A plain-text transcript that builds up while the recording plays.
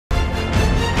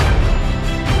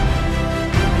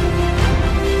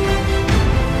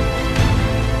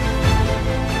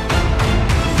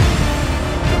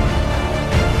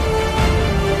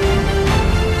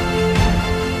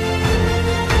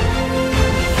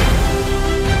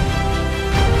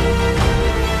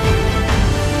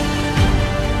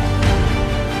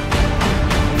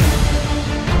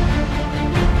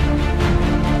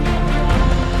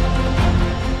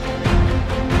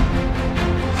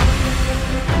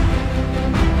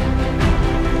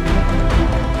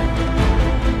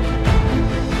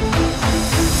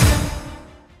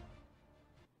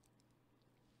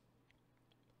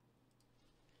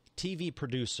TV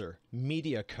producer,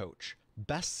 media coach,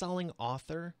 best-selling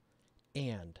author,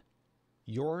 and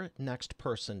your next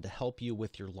person to help you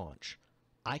with your launch.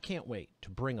 I can't wait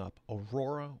to bring up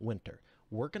Aurora Winter.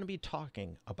 We're going to be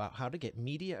talking about how to get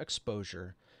media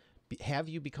exposure, have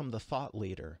you become the thought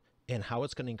leader, and how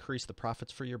it's going to increase the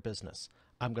profits for your business.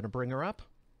 I'm going to bring her up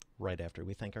right after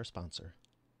we thank our sponsor.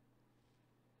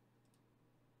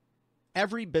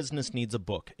 Every business needs a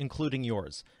book, including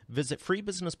yours. Visit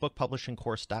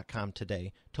freebusinessbookpublishingcourse.com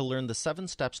today to learn the 7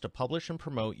 steps to publish and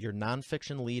promote your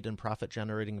nonfiction lead and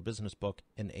profit-generating business book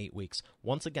in 8 weeks.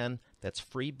 Once again, that's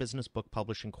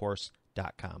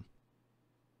freebusinessbookpublishingcourse.com.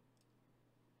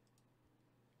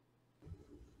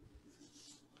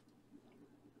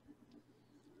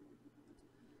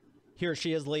 Here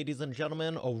she is, ladies and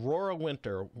gentlemen, Aurora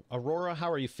Winter. Aurora, how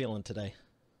are you feeling today?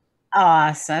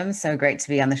 Awesome. So great to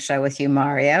be on the show with you,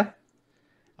 Mario.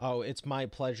 Oh, it's my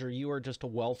pleasure. You are just a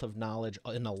wealth of knowledge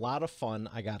and a lot of fun,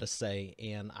 I gotta say.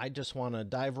 And I just want to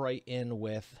dive right in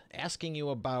with asking you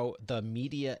about the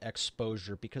media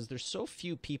exposure, because there's so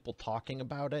few people talking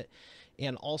about it.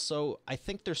 And also, I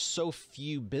think there's so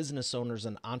few business owners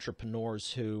and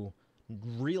entrepreneurs who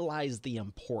realize the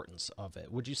importance of it.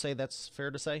 Would you say that's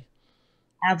fair to say?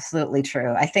 Absolutely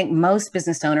true. I think most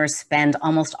business owners spend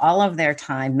almost all of their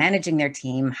time managing their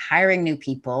team, hiring new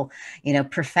people,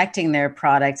 perfecting their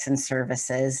products and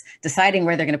services, deciding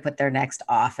where they're going to put their next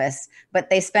office,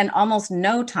 but they spend almost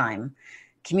no time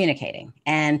communicating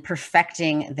and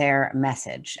perfecting their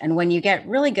message. And when you get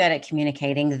really good at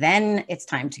communicating, then it's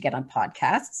time to get on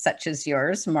podcasts such as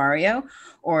yours, Mario,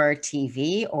 or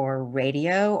TV or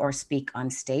radio, or speak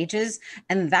on stages.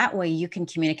 And that way you can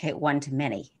communicate one to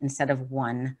many instead of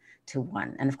one to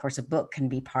one. And of course, a book can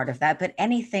be part of that, but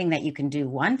anything that you can do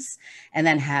once and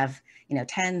then have,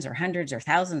 tens or hundreds or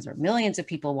thousands or millions of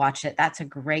people watch it, that's a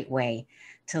great way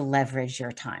to leverage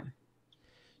your time.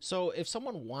 So if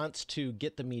someone wants to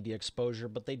get the media exposure,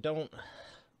 but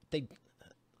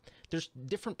there's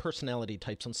different personality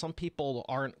types, and some people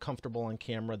aren't comfortable on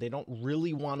camera. They don't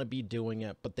really want to be doing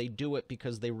it, but they do it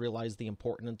because they realize the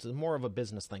importance. It's more of a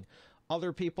business thing.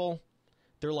 Other people,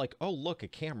 they're like, oh, look, a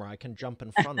camera, I can jump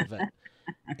in front of it.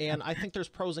 And I think there's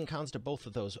pros and cons to both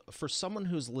of those. For someone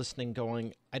who's listening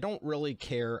going, I don't really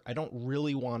care, I don't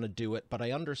really want to do it, but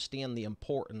I understand the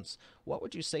importance, what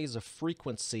would you say is a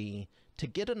frequency to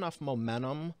get enough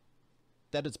momentum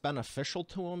that it's beneficial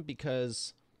to them?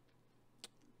 Because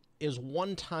is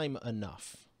one time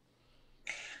enough?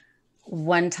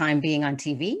 One time being on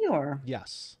TV, or?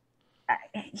 Yes.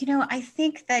 I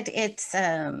think that it's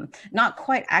not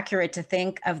quite accurate to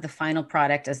think of the final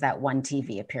product as that one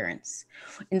TV appearance.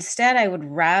 Instead, I would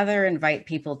rather invite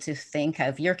people to think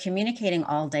of, you're communicating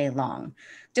all day long,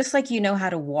 just like you know how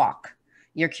to walk.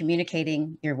 You're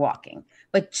communicating, you're walking.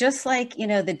 But just like,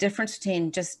 the difference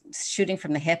between just shooting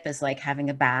from the hip is like having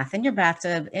a bath in your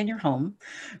bathtub in your home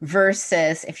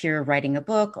versus if you're writing a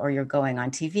book or you're going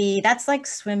on TV, that's like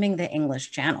swimming the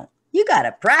English Channel. You got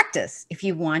to practice if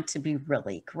you want to be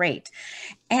really great.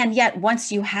 And yet,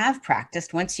 once you have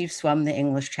practiced, once you've swum the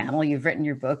English Channel, you've written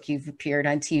your book, you've appeared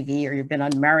on TV, or you've been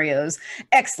on Mario's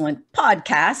excellent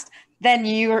podcast, then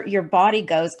your body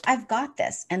goes, I've got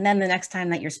this. And then the next time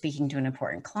that you're speaking to an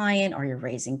important client or you're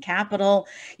raising capital,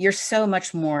 you're so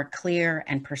much more clear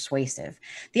and persuasive.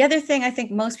 The other thing I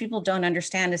think most people don't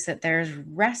understand is that there's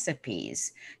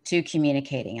recipes to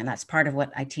communicating. And that's part of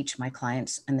what I teach my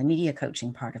clients, and the media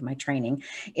coaching part of my training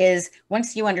is,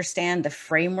 once you understand the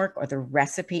framework or the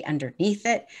recipe underneath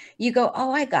it, you go,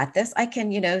 oh, I got this. I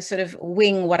can, sort of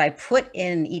wing what I put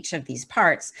in each of these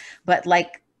parts, but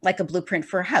like a blueprint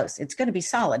for a house. It's going to be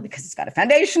solid because it's got a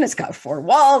foundation, it's got 4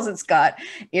 walls, it's got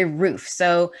a roof.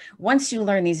 So once you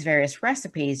learn these various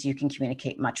recipes, you can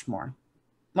communicate much more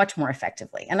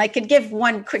effectively. And I could give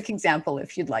one quick example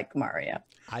if you'd like, Mario.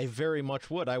 I very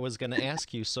much would. I was going to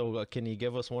ask you, so can you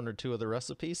give us 1 or 2 of the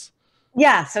recipes?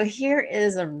 Yeah, so here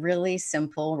is a really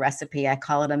simple recipe. I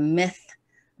call it a myth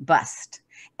bust.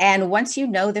 And once you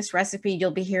know this recipe,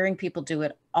 you'll be hearing people do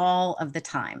it all of the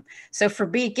time. So for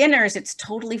beginners, it's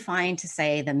totally fine to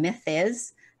say the myth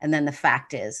is, and then the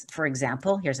fact is. For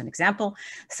example, here's an example.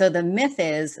 So the myth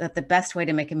is that the best way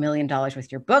to make $1 million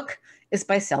with your book is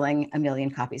by selling 1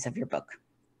 million copies of your book.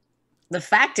 The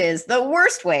fact is, the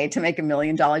worst way to make $1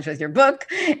 million with your book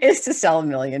is to sell 1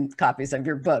 million copies of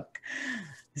your book.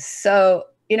 So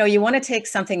you want to take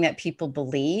something that people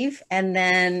believe and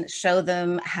then show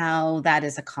them how that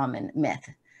is a common myth.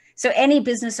 So any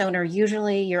business owner,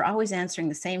 usually you're always answering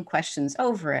the same questions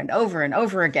over and over and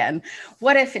over again.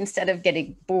 What if instead of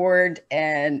getting bored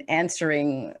and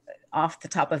answering off the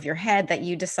top of your head that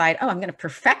you decide, oh, I'm going to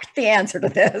perfect the answer to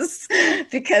this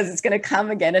because it's going to come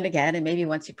again and again. And maybe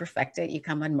once you perfect it, you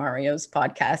come on Mario's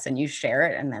podcast and you share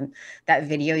it. And then that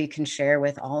video you can share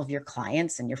with all of your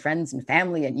clients and your friends and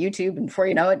family and YouTube. And before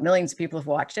you know it, millions of people have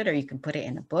watched it, or you can put it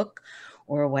in a book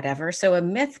or whatever. So a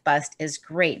myth bust is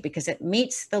great because it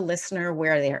meets the listener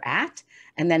where they're at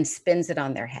and then spins it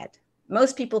on their head.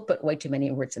 Most people put way too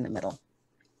many words in the middle.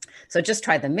 So just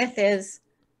try the myth is,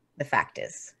 the fact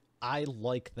is. I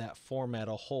like that format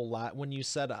a whole lot. When you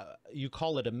said you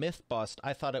call it a myth bust,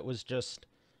 I thought it was just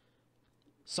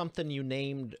something you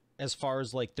named as far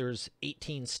as like there's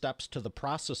 18 steps to the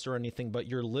process or anything, but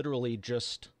you're literally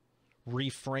just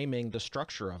reframing the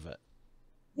structure of it.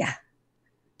 Yeah.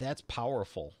 That's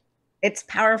powerful. It's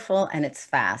powerful and it's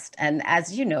fast. And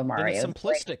as you know, Mario, and it's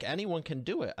simplistic. Anyone can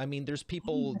do it. I mean, there's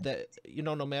people that, you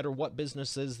know, no matter what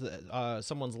business is that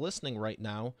someone's listening right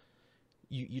now,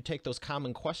 you take those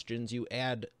common questions, you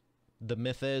add the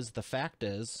myth is, the fact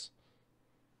is.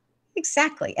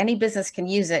 Exactly. Any business can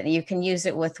use it, and you can use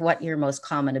it with what your most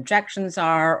common objections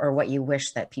are or what you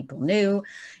wish that people knew.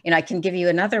 You know, I can give you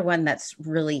another one that's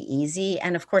really easy.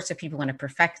 And of course, if people want to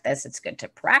perfect this, it's good to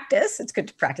practice. It's good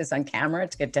to practice on camera.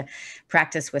 It's good to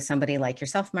practice with somebody like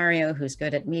yourself, Mario, who's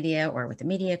good at media, or with a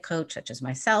media coach, such as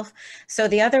myself. So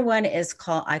the other one is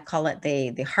I call it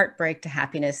the heartbreak to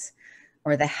happiness,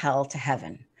 or the hell to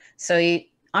heaven. So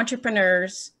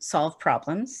entrepreneurs solve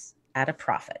problems at a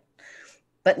profit.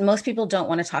 But most people don't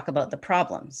want to talk about the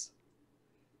problems.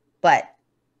 But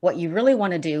what you really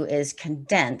want to do is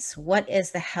condense what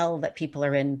is the hell that people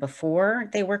are in before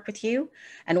they work with you,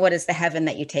 and what is the heaven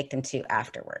that you take them to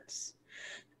afterwards,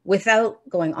 without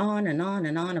going on and on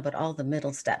and on about all the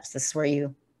middle steps. This is where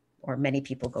you, or many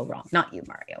people, go wrong. Not you,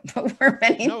 Mario, but where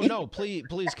many people. No,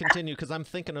 please continue, because I'm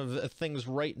thinking of things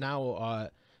right now.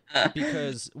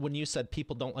 Because when you said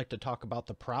people don't like to talk about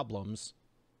the problems,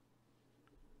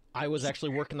 I was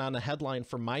actually working on a headline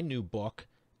for my new book,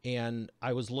 and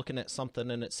I was looking at something,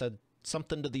 and it said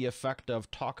something to the effect of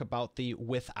talk about the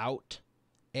without,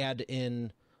 add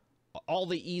in all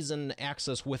the ease and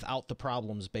access without the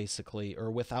problems, basically,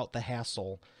 or without the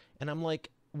hassle. And I'm like,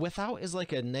 without is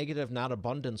like a negative, not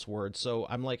abundance word. So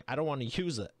I'm like, I don't want to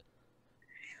use it.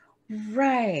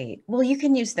 Right. Well, you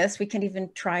can use this. We can even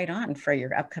try it on for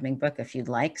your upcoming book if you'd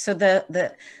like. So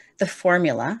the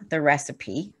formula, the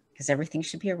recipe, because everything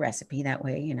should be a recipe. That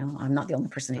way, you know, I'm not the only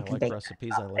person who can bake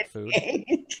recipes. I like food.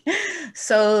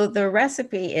 So the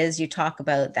recipe is you talk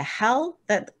about the hell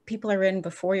that people are in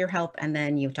before your help, and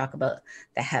then you talk about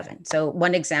the heaven. So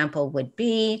one example would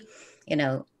be, you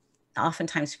know,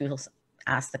 oftentimes people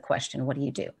ask the question, what do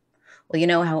you do? Well, you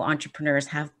know how entrepreneurs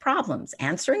have problems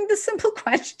answering the simple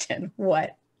question,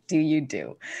 what do you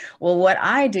do? Well, what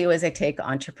I do is I take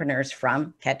entrepreneurs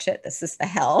from, catch it, this is the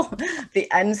hell, the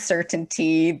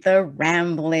uncertainty, the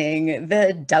rambling,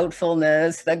 the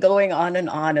doubtfulness, the going on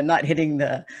and not hitting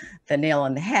the nail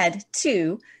on the head,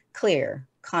 to clear,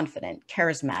 confident,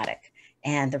 charismatic.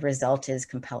 And the result is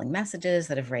compelling messages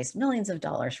that have raised millions of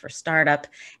dollars for startup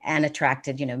and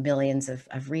attracted, you know, millions of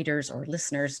readers or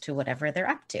listeners to whatever they're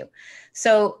up to.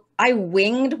 So I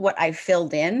winged what I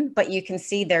filled in, but you can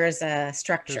see there's a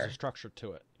structure. There's a structure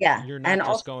to it. Yeah. You're not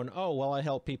just going, oh, well, I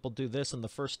help people do this, and the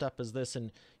first step is this,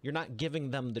 and you're not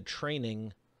giving them the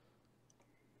training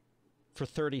for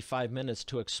 35 minutes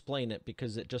to explain it,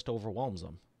 because it just overwhelms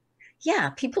them.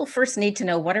 Yeah, people first need to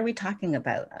know, what are we talking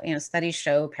about? You know, studies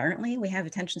show apparently we have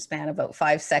attention span about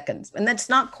 5 seconds. And that's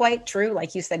not quite true.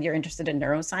 Like you said, you're interested in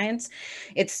neuroscience.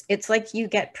 It's like you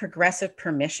get progressive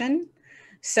permission.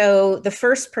 So the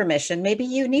first permission, maybe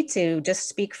you need to just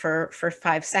speak for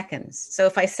 5 seconds. So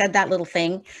if I said that little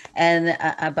thing and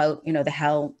about, you know, the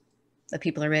hell the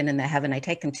people are in and the heaven I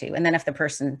take them to, and then if the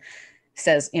person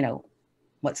says, you know,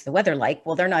 what's the weather like?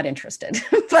 Well, they're not interested.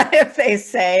 But if they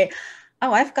say,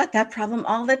 oh, I've got that problem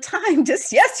all the time,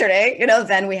 just yesterday, you know,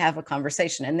 then we have a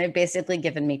conversation, and they've basically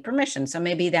given me permission. So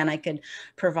maybe then I could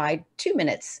provide 2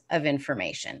 minutes of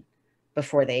information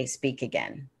before they speak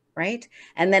again, right?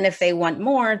 And then if they want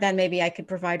more, then maybe I could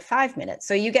provide 5 minutes.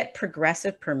 So you get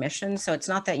progressive permission. So it's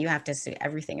not that you have to say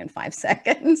everything in 5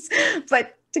 seconds,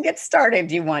 but to get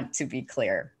started, you want to be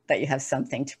clear that you have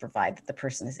something to provide that the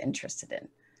person is interested in.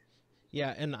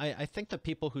 Yeah, and I think the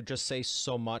people who just say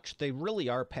so much, they really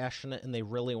are passionate and they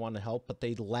really want to help, but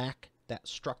they lack that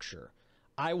structure.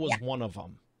 I was one of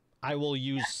them. I will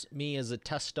use me as a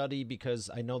test study because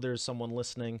I know there's someone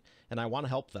listening and I want to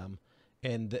help them.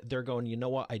 And they're going, you know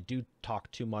what? I do talk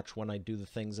too much when I do the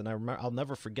things. And I'll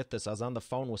never forget this. I was on the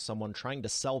phone with someone trying to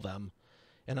sell them.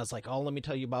 And I was like, oh, let me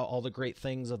tell you about all the great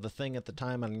things of the thing at the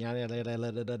time. And yada, yada, yada,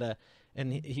 yada, yada.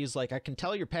 And he's like, I can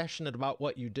tell you're passionate about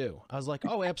what you do. I was like,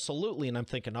 oh, absolutely. And I'm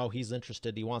thinking, oh, he's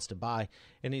interested. He wants to buy.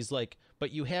 And he's like,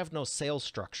 but you have no sales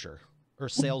structure or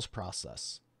sales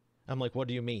process. I'm like, what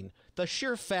do you mean? The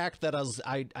sheer fact that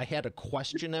I had to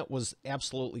question it was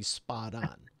absolutely spot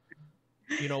on.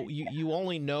 You know, you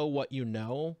only know what you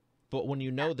know, but when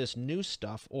you know this new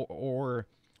stuff, or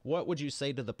what would you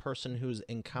say to the person who's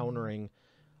encountering,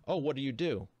 oh, what do you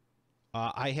do?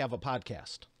 I have a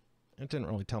podcast. It didn't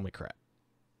really tell me crap.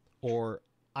 Or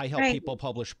I help people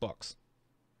publish books.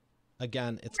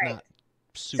 Again, it's not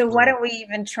super. So why don't we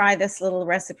even try this little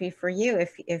recipe for you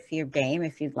if you're game,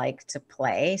 if you'd like to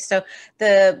play. So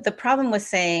the problem with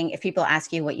saying, if people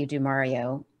ask you what you do,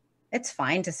 Mario, it's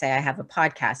fine to say I have a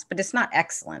podcast, but it's not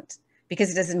excellent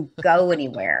because it doesn't go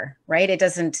anywhere, right? It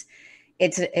doesn't,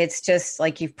 it's just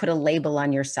like you've put a label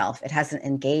on yourself. It hasn't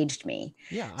engaged me.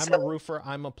 Yeah, I'm a roofer,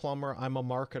 I'm a plumber, I'm a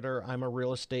marketer, I'm a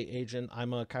real estate agent,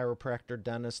 I'm a chiropractor,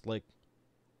 dentist, like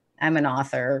I'm an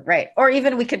author, right? Or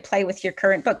even we could play with your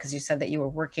current book because you said that you were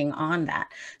working on that.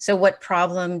 So what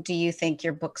problem do you think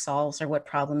your book solves, or what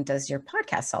problem does your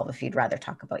podcast solve if you'd rather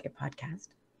talk about your podcast?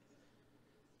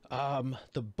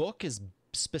 The book is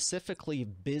specifically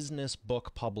business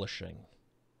book publishing.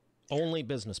 Only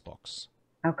business books.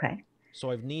 Okay.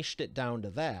 So I've niched it down to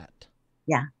that.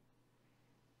 Yeah.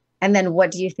 And then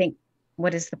what do you think,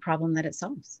 what is the problem that it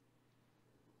solves?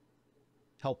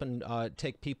 Helping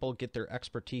take people get their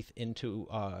expertise into,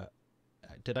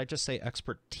 did I just say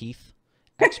expertise?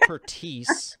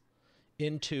 Expertise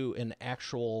into an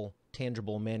actual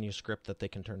tangible manuscript that they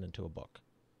can turn into a book.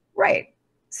 Right.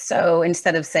 So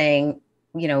instead of saying,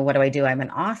 you know, what do I do? I'm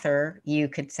an author. You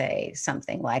could say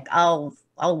something like, I'll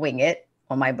wing it.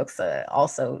 Well, my books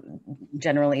also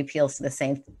generally appeals to the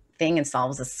same thing and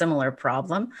solves a similar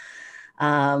problem.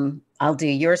 I'll do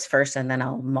yours first and then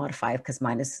I'll modify because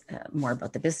mine is more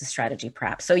about the business strategy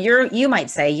perhaps. So you might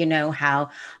say, you know, how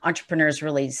entrepreneurs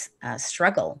really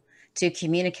struggle to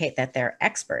communicate that they're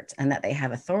experts and that they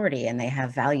have authority and they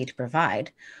have value to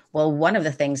provide. Well, one of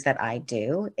the things that I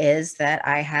do is that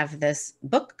I have this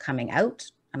book coming out.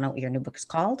 I don't know what your new book is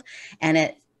called. And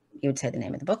you would say the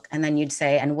name of the book. And then you'd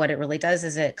say, and what it really does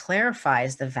is it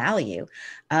clarifies the value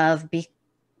of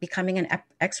becoming an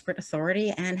expert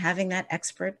authority and having that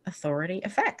expert authority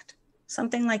effect,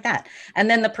 something like that. And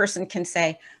then the person can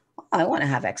say, oh, I want to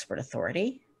have expert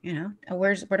authority. You know,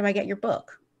 where do I get your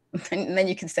book? And then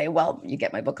you can say, well, you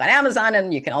get my book on Amazon,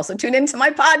 and you can also tune into my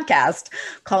podcast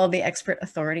called The Expert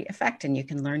Authority Effect, and you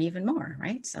can learn even more,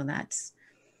 right? So that's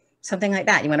something like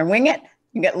that. You want to wing it?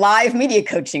 You get live media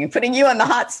coaching and putting you on the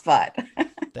hot spot.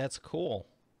 That's cool.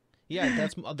 Yeah,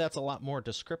 that's a lot more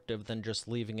descriptive than just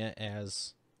leaving it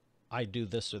as I do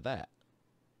this or that.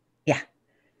 Yeah.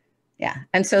 Yeah.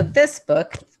 And so this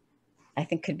book, I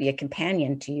think, could be a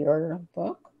companion to your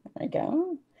book. There you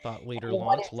go. Thought leader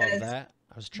launch. Love that.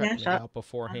 I was checking it out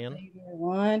beforehand.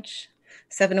 Launch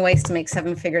 7 ways to make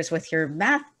 7 figures with your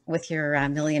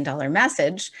 $1 million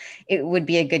message. It would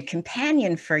be a good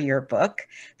companion for your book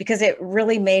because it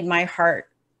really made my heart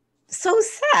so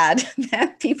sad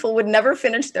that people would never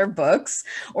finish their books,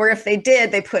 or if they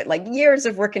did, they put like years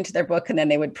of work into their book and then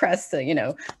they would press the, you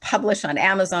know, publish on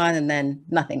Amazon and then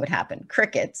nothing would happen.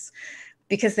 Crickets.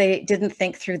 Because they didn't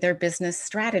think through their business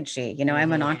strategy. You know,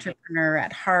 I'm an entrepreneur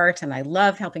at heart and I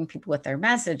love helping people with their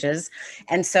messages.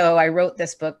 And so I wrote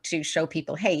this book to show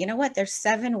people, hey, you know what? There's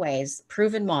 7 ways,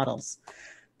 proven models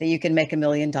that you can make $1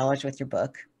 million with your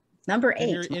book. Number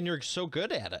 8. And you're so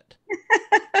good at it.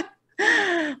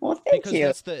 Well, thank you.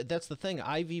 Because that's the thing.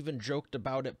 I've even joked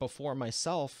about it before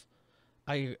myself.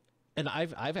 I've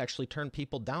actually turned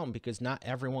people down because not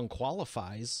everyone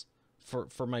qualifies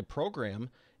for my program.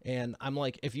 And I'm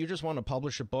like, if you just want to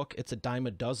publish a book, it's a dime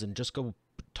a dozen. Just go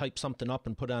type something up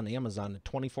and put it on Amazon.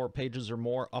 24 pages or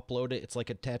more, upload it. It's like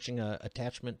attaching a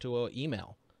attachment to an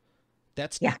email.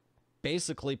 That's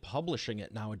basically publishing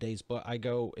it nowadays. But I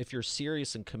go, if you're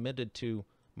serious and committed to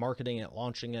marketing it,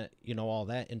 launching it, you know, all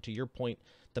that. And to your point,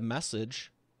 the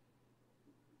message,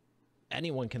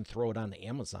 anyone can throw it on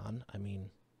Amazon. I mean,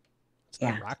 it's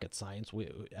not rocket science.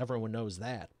 Everyone knows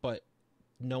that. But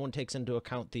no one takes into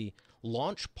account the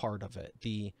launch part of it.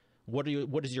 What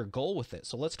is your goal with it?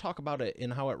 So let's talk about it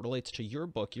and how it relates to your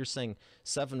book. You're saying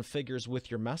 7 figures with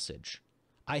your message.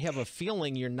 I have a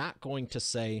feeling you're not going to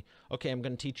say, okay, I'm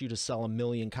going to teach you to sell 1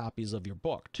 million copies of your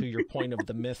book, to your point of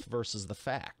the myth versus the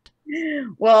fact.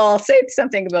 Well, I'll say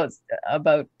something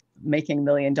about making $1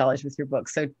 million with your book.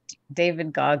 So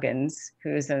David Goggins,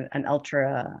 who's an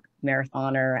ultra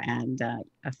marathoner and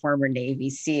a former Navy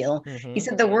SEAL, he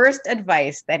said the worst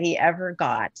advice that he ever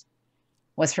got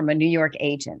was from a New York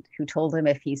agent who told him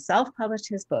if he self-published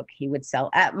his book, he would sell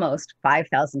at most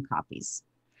 5,000 copies.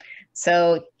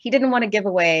 So he didn't want to give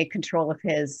away control of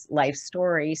his life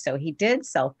story. So he did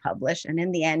self-publish. And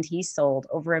in the end, he sold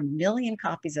over 1 million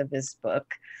copies of his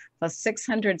book, plus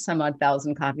 600 some odd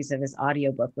thousand copies of his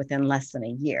audiobook within less than a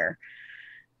year.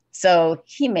 So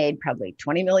he made probably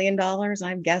 $20 million,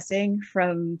 I'm guessing,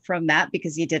 from that,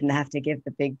 because he didn't have to give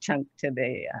the big chunk to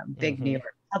the big New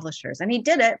York publishers. And he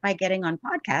did it by getting on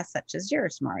podcasts such as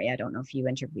yours, Mari. I don't know if you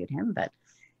interviewed him, but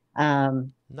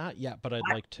not yet, but I'd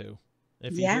like to.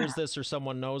 If he hears this or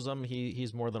someone knows him,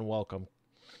 he's more than welcome.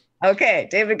 Okay,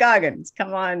 David Goggins,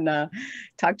 come on,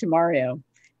 talk to Mario.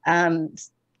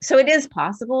 So it is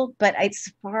possible, but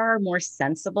it's far more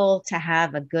sensible to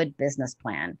have a good business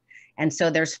plan. And so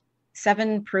there's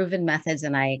 7 proven methods,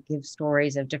 and I give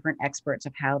stories of different experts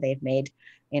of how they've made,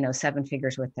 7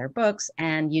 figures with their books,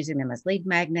 and using them as lead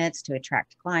magnets to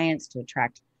attract clients, to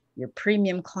attract your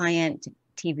premium client,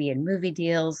 TV and movie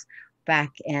deals,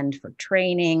 back end for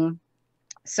training.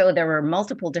 So there were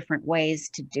multiple different ways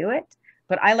to do it,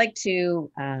 but I like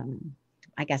to,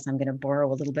 I guess I'm going to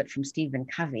borrow a little bit from Stephen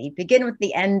Covey, begin with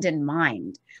the end in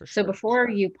mind. Sure. So before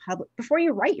you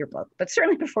write your book, but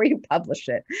certainly before you publish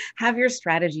it, have your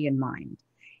strategy in mind.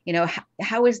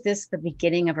 How is this the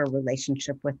beginning of a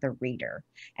relationship with the reader?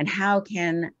 And how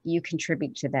can you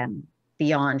contribute to them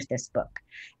beyond this book?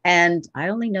 And I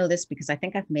only know this because I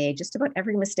think I've made just about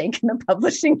every mistake in the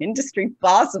publishing industry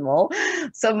possible.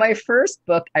 So my first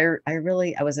book, I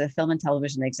was a film and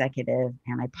television executive,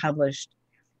 and I published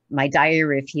My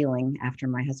Diary of Healing after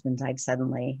my husband died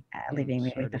suddenly, leaving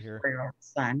me with a 4-year-old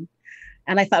son.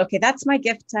 And I thought, okay, that's my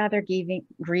gift to other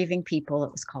grieving people.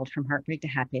 It was called From Heartbreak to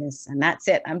Happiness. And that's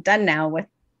it. I'm done now with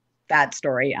that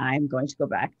story. I'm going to go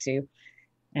back to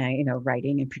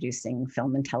writing and producing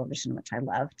film and television, which I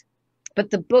loved. But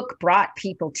the book brought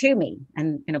people to me.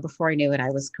 And, before I knew it, I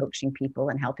was coaching people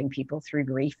and helping people through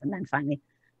grief, and then finally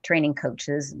training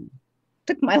coaches, and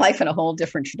took my life in a whole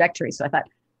different trajectory. So I thought,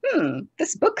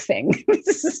 this book thing,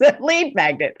 this is a lead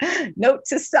magnet, note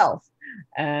to self.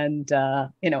 And,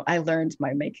 I learned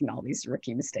by making all these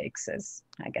rookie mistakes, as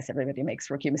I guess everybody makes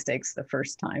rookie mistakes the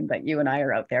first time, but you and I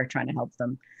are out there trying to help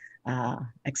them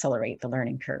accelerate the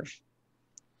learning curve.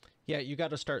 Yeah, you got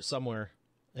to start somewhere.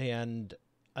 And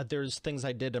there's things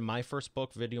I did in my first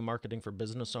book, Video Marketing for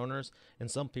Business Owners, and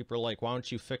some people are like, why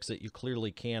don't you fix it? You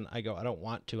clearly can. I go, I don't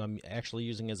want to. I'm actually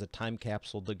using it as a time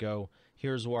capsule to go,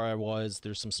 here's where I was.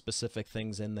 There's some specific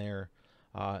things in there.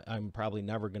 I'm probably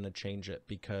never going to change it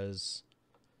because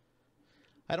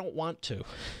I don't want to.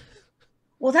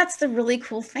 Well, that's the really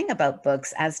cool thing about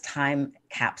books as time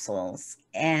capsules,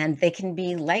 and they can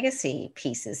be legacy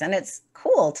pieces. And it's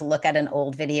cool to look at an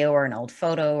old video or an old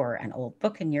photo or an old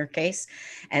book in your case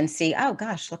and see, oh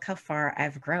gosh, look how far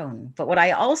I've grown. But what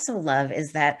I also love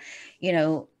is that,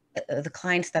 the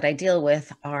clients that I deal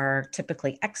with are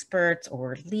typically experts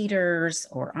or leaders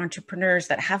or entrepreneurs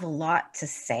that have a lot to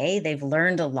say. They've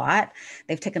learned a lot.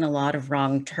 They've taken a lot of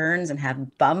wrong turns and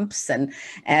have bumps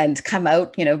and come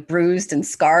out, bruised and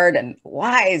scarred and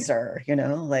wiser,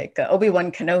 like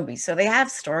Obi-Wan Kenobi. So they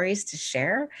have stories to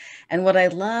share. And what I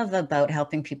love about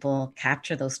helping people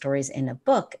capture those stories in a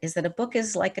book is that a book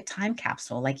is like a time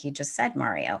capsule, like you just said,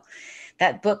 Mario.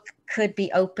 That book could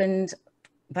be opened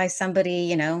by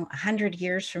somebody, 100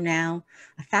 years from now,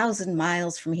 1,000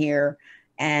 miles from here.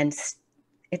 And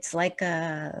it's like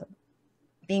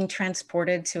being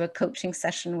transported to a coaching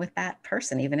session with that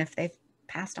person, even if they've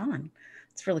passed on.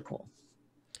 It's really cool.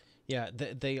 Yeah,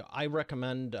 I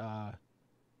recommend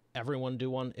everyone do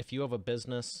one. If you have a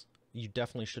business, you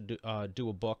definitely should do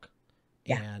a book.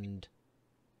 Yeah. And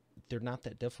they're not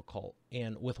that difficult.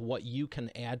 And with what you can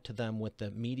add to them with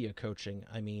the media coaching,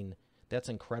 I mean, that's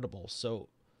incredible. So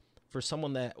for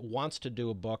someone that wants to do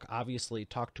a book, obviously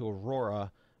talk to Aurora,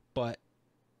 but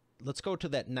let's go to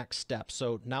that next step.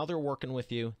 So now they're working with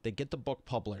you, they get the book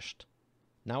published.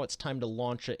 Now it's time to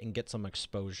launch it and get some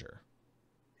exposure.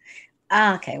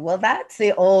 Okay, well, that's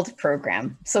the old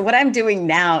program. So what I'm doing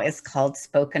now is called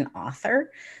Spoken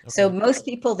Author. Okay. So most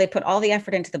people, they put all the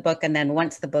effort into the book, and then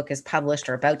once the book is published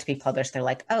or about to be published, they're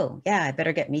like, oh yeah, I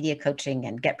better get media coaching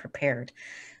and get prepared.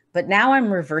 But now I'm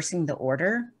reversing the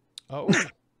order. Oh.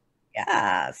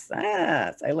 Yes,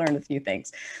 yes, I learned a few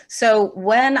things. So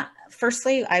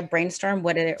firstly, I brainstorm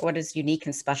what is unique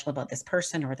and special about this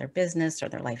person or their business or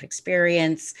their life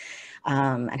experience,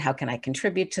 and how can I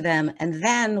contribute to them? And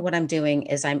then what I'm doing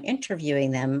is I'm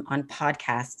interviewing them on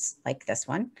podcasts like this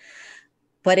one,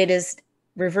 but it is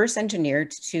reverse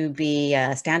engineered to be a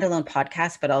standalone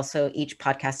podcast, but also each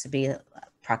podcast to be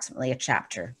approximately a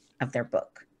chapter of their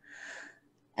book.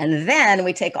 And then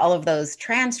we take all of those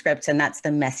transcripts, and that's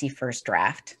the messy first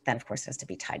draft. That, of course, has to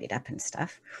be tidied up and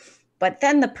stuff. But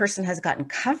then the person has gotten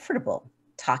comfortable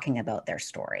talking about their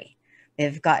story.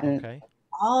 They've gotten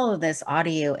all of this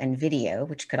audio and video,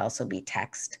 which could also be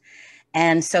text.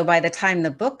 And so by the time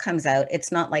the book comes out,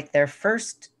 it's not like their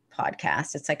first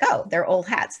podcast. It's like, oh, they're old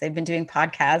hats. They've been doing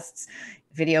podcasts,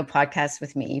 video podcasts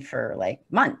with me for like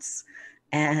months.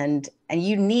 And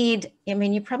you need, I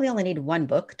mean, you probably only need one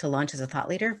book to launch as a thought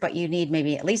leader, but you need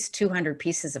maybe at least 200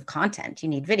 pieces of content. You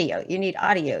need video, you need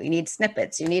audio, you need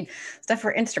snippets, you need stuff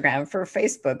for Instagram, for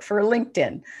Facebook, for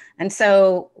LinkedIn. And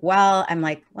so while I'm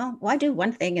like, well, why do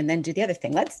one thing and then do the other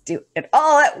thing? Let's do it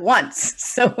all at once.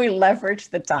 So we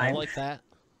leverage the time. I like that.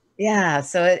 Yeah.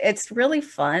 So it's really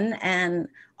fun. And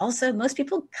also most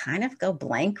people kind of go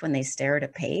blank when they stare at a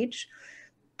page,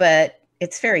 but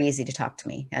it's very easy to talk to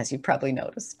me, as you probably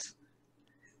noticed.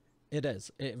 It is.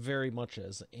 It very much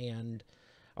is. And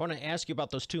I want to ask you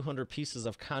about those 200 pieces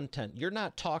of content. You're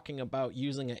not talking about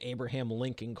using an Abraham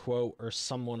Lincoln quote or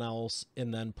someone else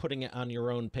and then putting it on your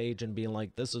own page and being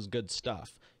like, this is good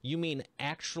stuff. You mean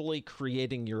actually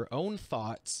creating your own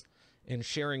thoughts and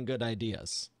sharing good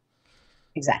ideas.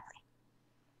 Exactly.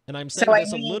 And I'm saying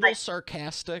this a little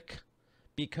sarcastic,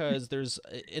 because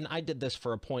and I did this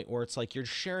for a point where it's like you're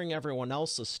sharing everyone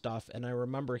else's stuff. And I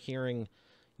remember hearing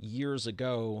years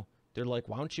ago, they're like,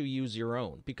 why don't you use your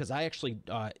own? Because I actually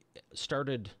I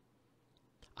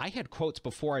had quotes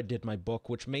before I did my book,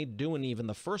 which made doing even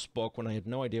the first book, when I had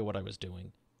no idea what I was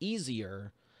doing,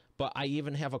 easier. But I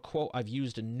even have a quote I've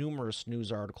used in numerous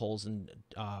news articles and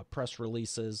press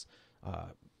releases,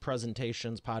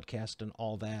 presentations, podcasts, and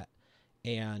all that.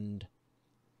 And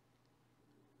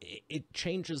it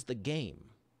changes the game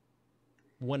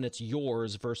when it's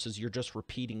yours versus you're just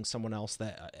repeating someone else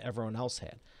that everyone else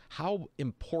had. How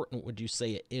important would you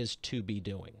say it is to be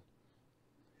doing?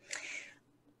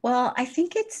 Well, I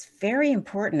think it's very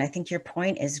important. I think your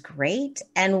point is great.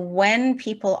 And when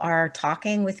people are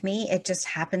talking with me, it just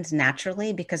happens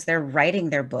naturally because they're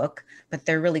writing their book, but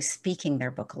they're really speaking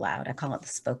their book aloud. I call it the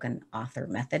spoken author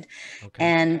method.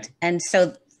 Okay. And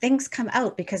so things come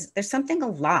out because there's something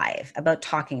alive about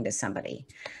talking to somebody.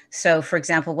 So for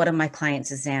example, one of my clients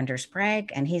is Xander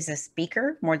Sprague, and he's a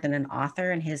speaker more than an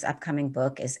author. And his upcoming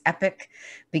book is epic,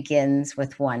 begins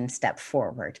with one step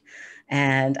forward.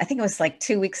 And I think it was like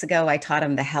 2 weeks ago, I taught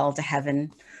him the hell to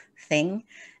heaven thing.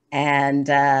 And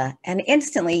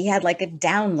instantly he had like a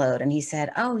download, and he said,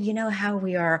 oh, you know how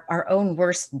we are our own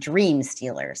worst dream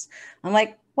stealers. I'm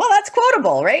like, well, that's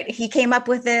quotable, right? He came up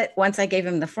with it once I gave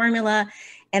him the formula.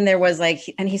 And there was like,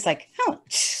 and he's like, oh,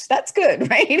 that's good,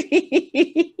 right?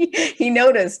 He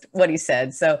noticed what he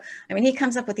said. So, I mean, he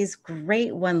comes up with these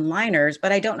great one-liners,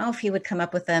 but I don't know if he would come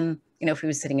up with them, you know, if he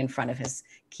was sitting in front of his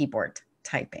keyboard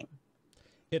typing.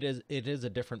 It is a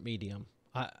different medium.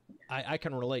 I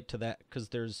can relate to that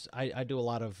because I do a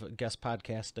lot of guest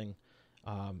podcasting.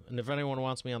 And if anyone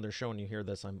wants me on their show and you hear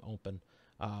this, I'm open.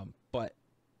 But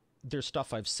there's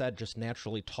stuff I've said just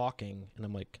naturally talking, and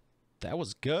I'm like, that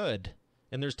was good.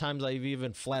 And there's times I've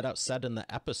even flat out said in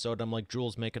the episode, I'm like,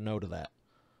 Jules, make a note of that.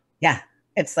 Yeah,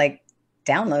 it's like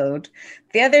download.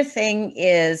 The other thing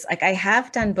is, like, I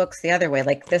have done books the other way.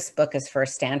 Like this book is for a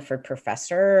Stanford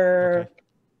professor, okay.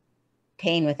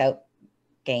 Pain Without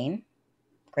Gain,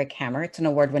 Greg Hammer. It's an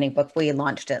award-winning book. We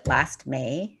launched it last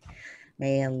May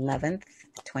 11th,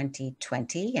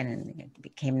 2020, and it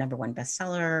became #1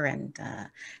 bestseller,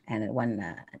 and it won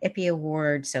an IPPY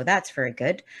award. So that's very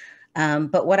good.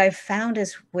 But what I've found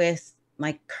is with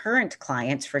my current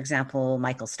clients, for example,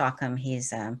 Michael Stockham,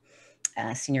 he's a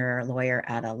senior lawyer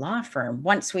at a law firm.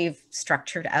 Once we've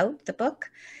structured out the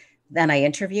book, then I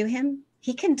interview him.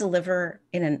 He can deliver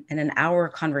in an hour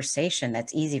conversation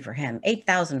that's easy for him,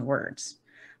 8,000 words.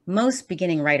 Most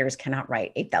beginning writers cannot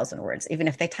write 8,000 words, even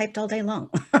if they typed all day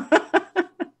long.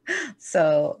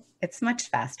 So it's much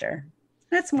faster.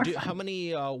 That's more fun. How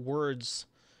many words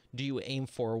do you aim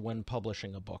for when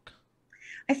publishing a book?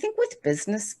 I think with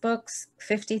business books,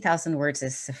 50,000 words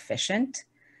is sufficient.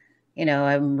 You know,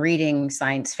 I'm reading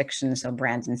science fiction, so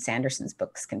Brandon Sanderson's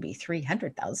books can be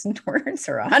 300,000 words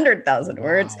or 100,000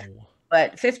 words.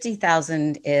 But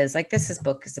 50,000 is like,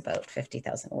 book is about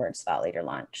 50,000 words, thought leader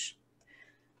launch.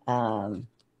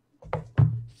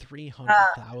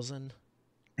 300,000?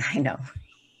 I know.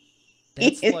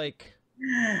 That's like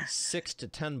 6 to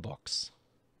 10 books.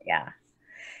 Yeah.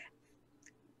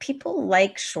 People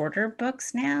like shorter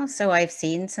books now. So I've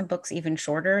seen some books even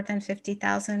shorter than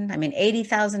 50,000. I mean,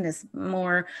 80,000 is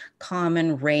more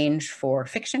common range for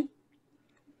fiction,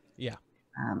 Yeah.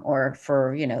 or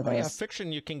for, Oh yeah, those.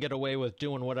 fiction you can get away with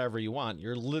doing whatever you want.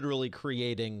 You're literally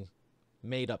creating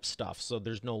made up stuff, so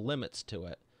there's no limits to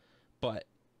it. But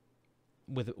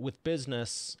with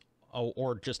business,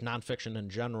 or just nonfiction in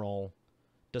general,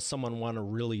 does someone want to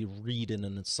really read in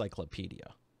an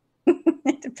encyclopedia?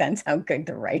 It depends how good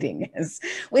the writing is.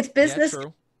 With Yeah, business,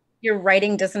 true. your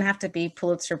writing doesn't have to be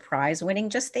Pulitzer Prize winning,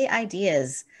 just the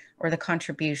ideas or the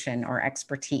contribution or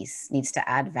expertise needs to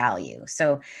add value.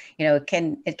 So, it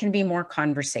can be more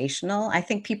conversational. I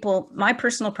think my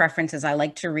personal preference is I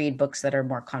like to read books that are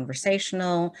more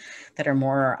conversational, that are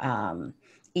more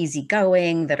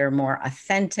easygoing, that are more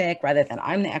authentic, rather than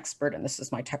I'm the expert and this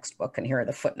is my textbook and here are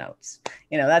the footnotes.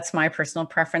 That's my personal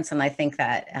preference. And I think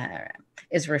that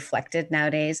is reflected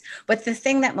nowadays. But the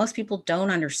thing that most people don't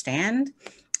understand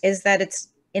is that it's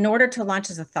in order to launch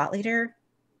as a thought leader,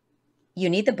 you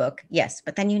need the book, yes,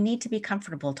 but then you need to be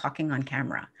comfortable talking on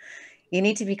camera. You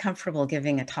need to be comfortable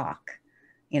giving a talk,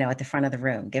 at the front of the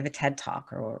room, give a TED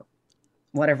talk or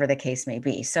whatever the case may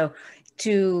be. So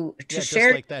to Yeah, just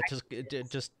share. like that.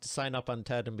 Just sign up on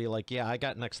TED and be like, yeah, I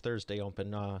got next Thursday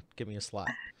open. Give me a slot.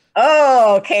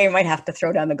 Oh, okay. Might have to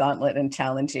throw down the gauntlet and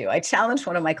challenge you. I challenged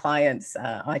one of my clients.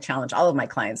 I challenge all of my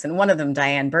clients, and one of them,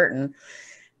 Diane Burton,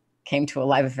 came to a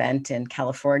live event in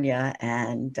California,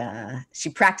 and she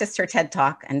practiced her TED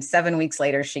talk, and 7 weeks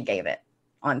later she gave it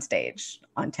on stage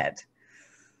on TED.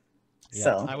 Yeah,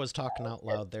 So, I was talking out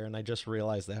loud there, and I just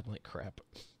realized that. I'm like, crap.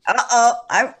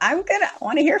 I'm gonna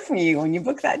want to hear from you when you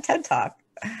book that TED talk.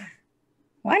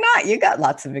 Why not? You got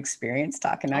lots of experience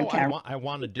talking on Oh, camera. I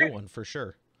want to do one for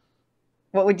sure.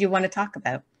 What would you want to talk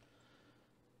about?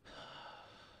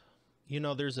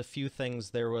 There's a few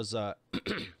things. There was a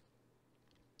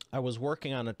I was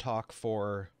working on a talk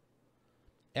for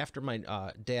after my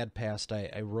dad passed.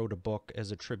 I wrote a book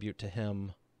as a tribute to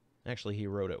him. Actually, he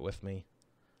wrote it with me.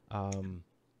 Um,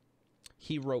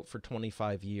 he wrote for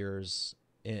 25 years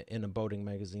in a boating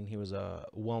magazine. He was a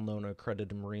well-known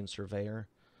accredited marine surveyor.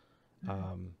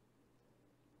 Um,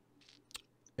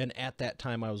 and at that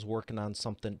time, I was working on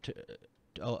something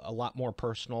a lot more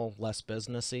personal, less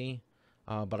businessy.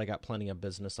 But I got plenty of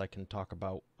business I can talk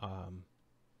about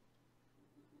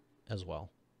as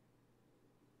well.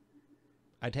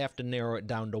 I'd have to narrow it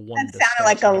down to one That sounded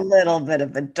like a discussion. little bit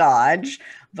of a dodge,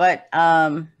 but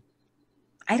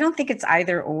I don't think it's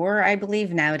either or. I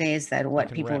believe nowadays that You what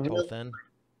can people wrap really, both in.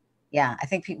 yeah, I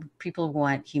think people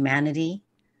want humanity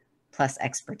plus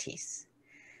expertise.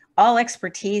 All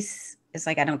expertise is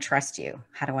like, I don't trust you.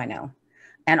 How do I know?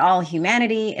 And all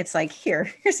humanity, it's like, here's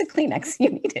a Kleenex. You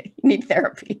need it. You need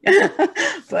therapy.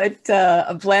 But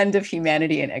a blend of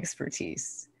humanity and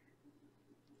expertise.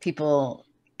 People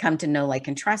come to know, like,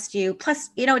 and trust you. Plus,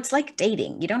 it's like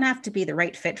dating. You don't have to be the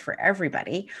right fit for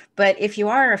everybody. But if you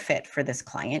are a fit for this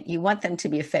client, you want them to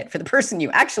be a fit for the person you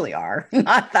actually are,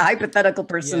 not the hypothetical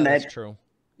person Yeah, that's that, true.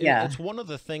 yeah. It's one of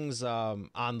the things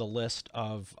on the list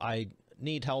of I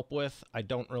need help with. I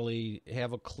don't really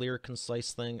have a clear,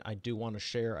 concise thing. I do want to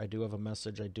share. I do have a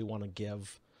message I do want to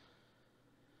give.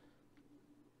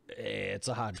 It's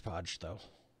a hodgepodge, though.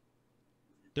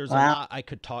 There's a Well, lot I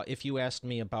could talk. If you asked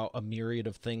me about a myriad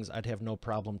of things, I'd have no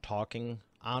problem talking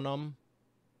on them.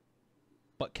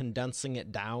 But condensing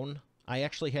it down, I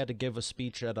actually had to give a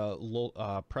speech at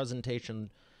a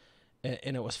presentation,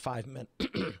 and it was 5 minutes.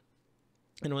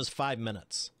 And it was 5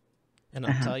 minutes. And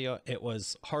I'll uh-huh. tell you, it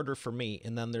was harder for me.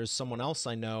 And then there's someone else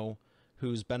I know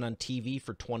who's been on TV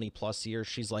for 20 plus years.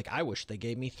 She's like, I wish they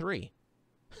gave me 3.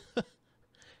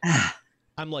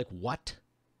 I'm like, what?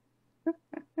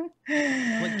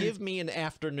 Like, give me an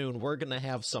afternoon. We're going to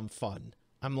have some fun.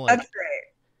 I'm That's like, great.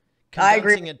 I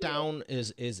agree condensing with it you. down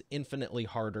is infinitely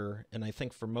harder. And I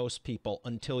think for most people,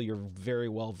 until you're very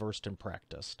well versed and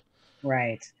practiced.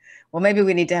 Right. Well, maybe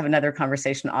we need to have another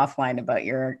conversation offline about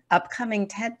your upcoming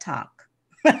TED Talk.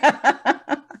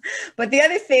 But the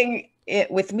other thing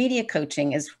with media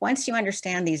coaching is once you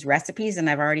understand these recipes, and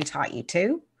I've already taught you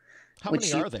two, How many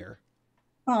which you, are there?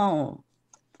 oh,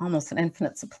 almost an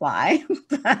infinite supply,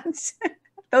 but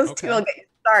those two will Okay. get you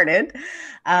started.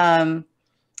 Um,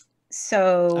 I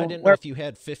so didn't know we're if you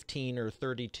had 15 or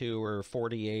 32 or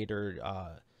 48 or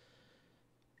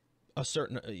a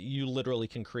certain you literally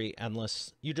can create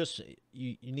endless. You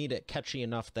need it catchy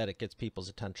enough that it gets people's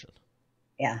attention.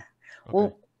 Yeah. Okay.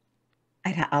 Well,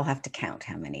 I'll have to count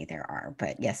how many there are,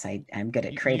 but yes, I'm good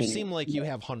at You creating. seem like you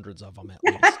have hundreds of them at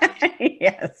least.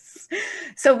 Yes.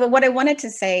 So, but what I wanted to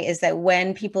say is that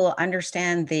when people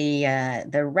understand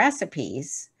the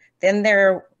recipes, then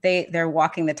they're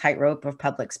walking the tightrope of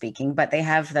public speaking, but they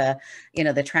have the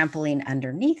trampoline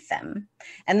underneath them.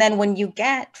 And then when you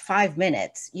get 5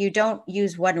 minutes, you don't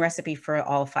use one recipe for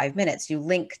all 5 minutes. You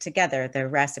link together the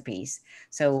recipes.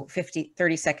 So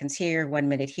 30 seconds here, 1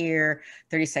 minute here,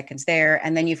 30 seconds there,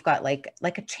 and then you've got like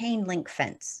a chain link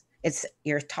fence. It's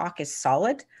your talk is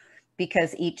solid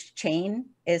because each chain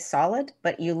is solid,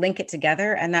 but you link it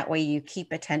together and that way you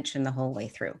keep attention the whole way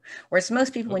through. Whereas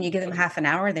most people, when you give them half an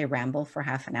hour, they ramble for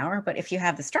half an hour. But if you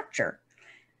have the structure,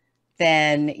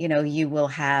 then you will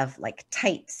have like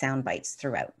tight sound bites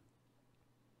throughout.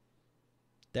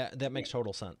 That makes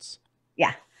total sense.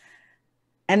 Yeah.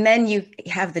 And then you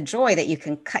have the joy that you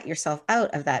can cut yourself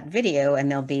out of that video and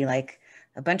there'll be like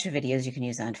a bunch of videos you can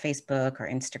use on Facebook or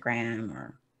Instagram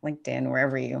or LinkedIn,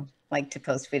 wherever you like to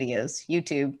post videos,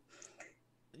 YouTube.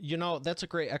 That's a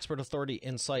great expert authority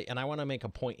insight. And I want to make a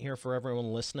point here for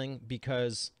everyone listening,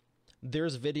 because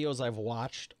there's videos I've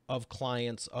watched of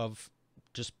clients, of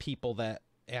just people that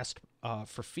ask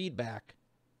for feedback.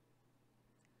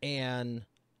 And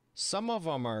some of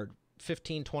them are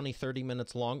 15, 20, 30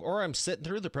 minutes long, or I'm sitting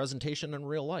through the presentation in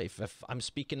real life. If I'm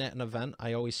speaking at an event,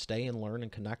 I always stay and learn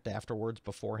and connect afterwards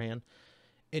beforehand.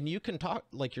 And you can talk,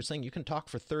 like you're saying, you can talk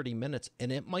for 30 minutes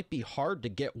and it might be hard to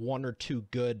get one or two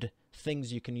good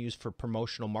things you can use for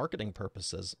promotional marketing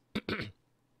purposes.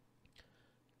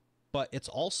 But it's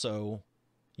also,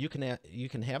 you can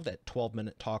have that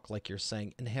 12-minute talk like you're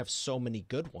saying and have so many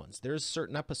good ones. There's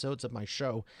certain episodes of my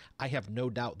show, I have no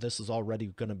doubt this is already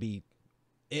going to be,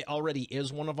 it already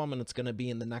is one of them, and it's going to be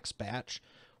in the next batch,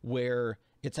 where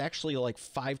it's actually like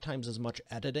 5 times as much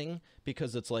editing,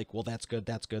 because it's like, well, that's good,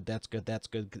 that's good, that's good, that's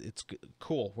good. It's good.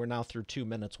 Cool. We're now through 2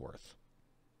 minutes worth.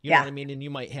 You know what I mean? And you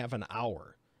might have an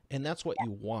hour, and that's what you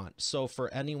want. So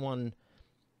for anyone,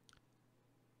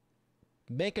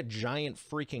 make a giant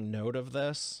freaking note of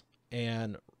this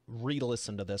and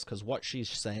re-listen to this, because what she's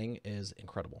saying is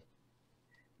incredible.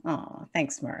 Oh,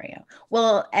 thanks, Mario.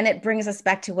 Well, and it brings us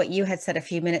back to what you had said a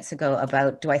few minutes ago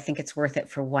about, do I think it's worth it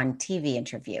for one TV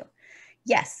interview?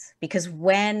 Yes, because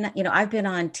when, I've been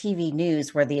on TV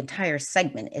news where the entire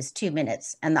segment is 2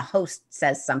 minutes and the host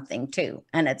says something too,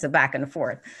 and it's a back and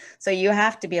forth. So you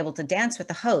have to be able to dance with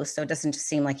the host so it doesn't just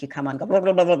seem like you come on, go blah,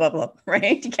 blah, blah, blah, blah, blah,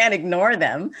 right? You can't ignore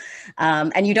them.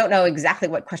 And you don't know exactly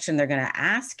what question they're going to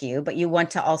ask you, but you want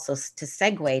to also to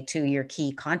segue to your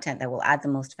key content that will add the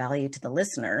most value to the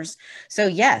listeners. So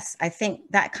yes, I think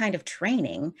that kind of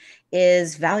training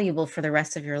is valuable for the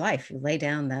rest of your life. You lay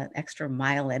down that extra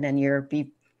mile in and you're be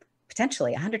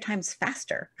potentially 100 times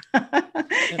faster.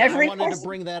 And I wanted to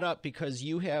bring that up because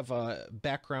you have a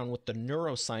background with the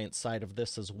neuroscience side of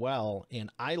this as well. And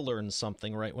I learned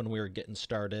something right when we were getting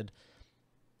started.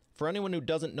 For anyone who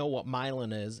doesn't know what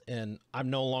myelin is, and I'm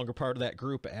no longer part of that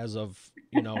group as of,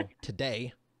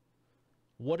 today,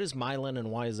 what is myelin and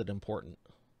why is it important?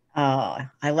 Oh,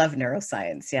 I love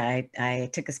neuroscience. Yeah, I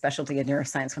took a specialty in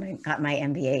neuroscience when I got my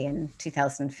MBA in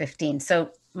 2015. So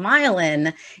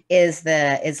myelin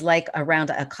is like around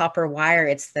a copper wire.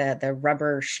 It's the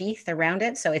rubber sheath around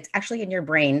it. So it's actually in your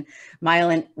brain.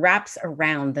 Myelin wraps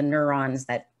around the neurons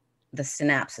that the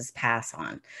synapses pass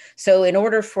on. So in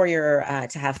order for your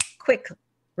to have quick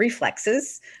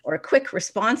reflexes or quick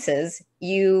responses,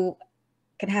 you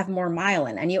can have more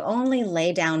myelin, and you only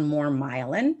lay down more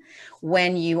myelin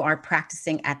when you are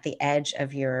practicing at the edge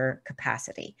of your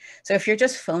capacity. So if you're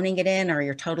just phoning it in, or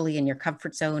you're totally in your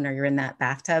comfort zone, or you're in that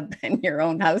bathtub in your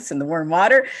own house in the warm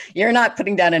water, you're not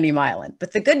putting down any myelin.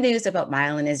 But the good news about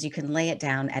myelin is you can lay it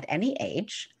down at any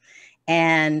age.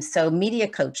 And so media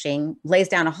coaching lays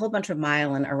down a whole bunch of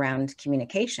myelin around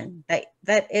communication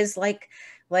that is like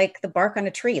the bark on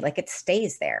a tree, like it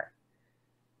stays there.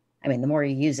 I mean, the more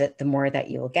you use it, the more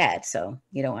that you'll get. So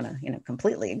you don't want to,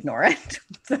 completely ignore it.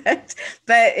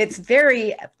 but it's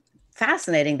very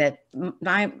fascinating that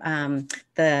the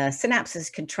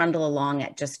synapses can trundle along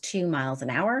at just 2 miles an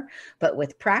hour. But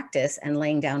with practice and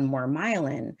laying down more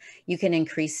myelin, you can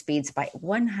increase speeds by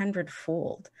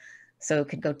 100-fold. So it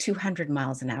could go 200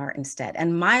 miles an hour instead.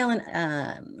 And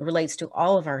myelin relates to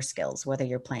all of our skills, whether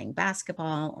you're playing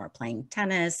basketball or playing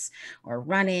tennis or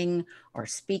running or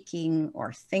speaking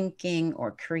or thinking or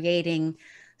creating.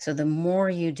 So the more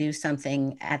you do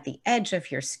something at the edge of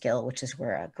your skill, which is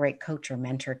where a great coach or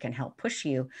mentor can help push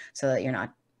you so that you're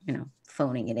not,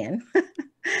 phoning it in,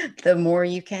 the more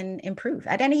you can improve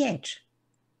at any age.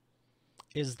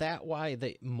 Is that why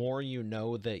the more you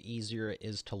know, the easier it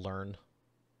is to learn?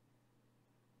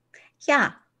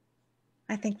 Yeah,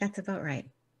 I think that's about right.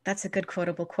 That's a good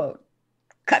quotable quote.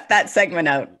 Cut that segment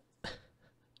out.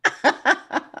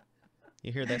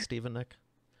 You hear that, Stephen Nick?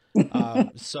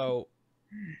 So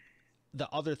the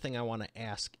other thing I want to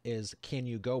ask is, can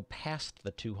you go past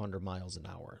the 200 miles an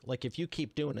hour? Like, if you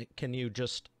keep doing it, can you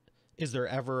just, is there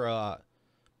ever a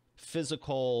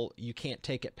physical, you can't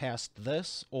take it past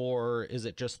this? Or is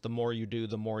it just the more you do,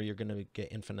 the more you're going to get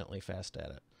infinitely fast at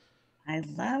it? I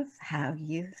love how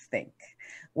you think.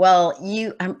 Well,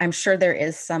 I'm sure there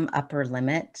is some upper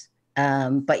limit,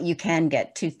 but you can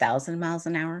get 2,000 miles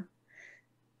an hour.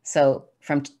 So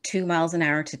from 2 miles an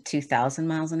hour to 2,000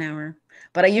 miles an hour.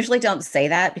 But I usually don't say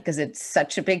that because it's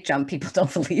such a big jump. People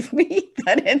don't believe me,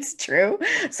 but it's true.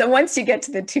 So once you get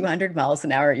to the 200 miles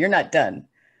an hour, you're not done.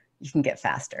 You can get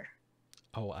faster.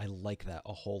 Oh, I like that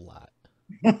a whole lot.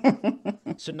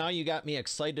 So now you got me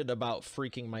excited about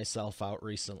freaking myself out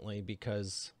recently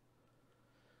because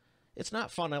it's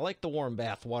not fun. I like the warm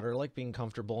bath water, I like being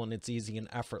comfortable and it's easy and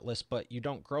effortless, but you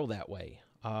don't grow that way.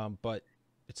 But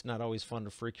it's not always fun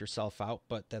to freak yourself out,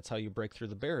 but that's how you break through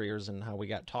the barriers and how we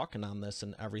got talking on this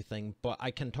and everything. But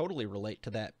I can totally relate to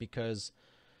that because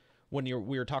when we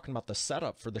were talking about the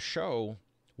setup for the show,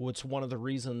 what's one of the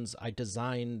reasons I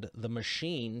designed the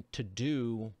machine to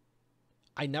do,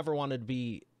 I never wanted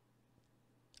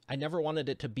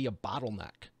it to be a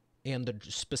bottleneck. And the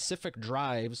specific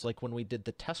drives, like when we did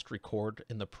the test record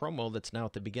in the promo that's now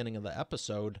at the beginning of the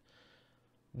episode,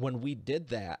 when we did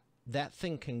that, that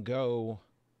thing can go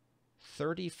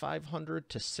 3,500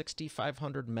 to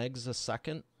 6,500 megs a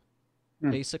second,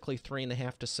 basically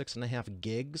 3.5 to 6.5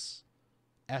 gigs.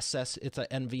 It's a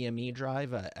NVMe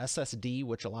drive, a SSD,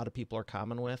 which a lot of people are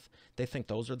common with. They think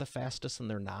those are the fastest, and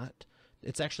they're not.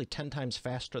 It's actually 10 times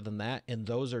faster than that, and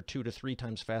those are 2 to 3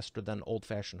 times faster than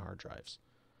old-fashioned hard drives.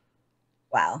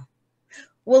 Wow.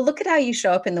 Well, look at how you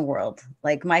show up in the world.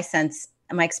 Like my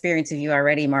experience of you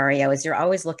already, Mario, is you're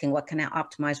always looking, what can I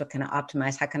optimize? What can I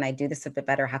optimize? How can I do this a bit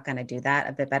better? How can I do that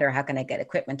a bit better? How can I get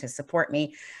equipment to support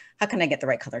me? How can I get the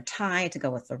right color tie to go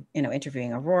with the,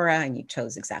 interviewing Aurora? And you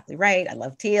chose exactly right. I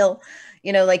love teal,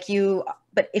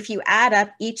 but if you add up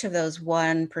each of those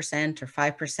 1% or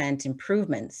 5%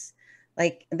 improvements,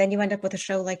 then you end up with a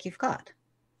show like you've got.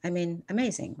 I mean,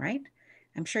 amazing, right?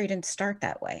 I'm sure you didn't start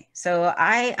that way. So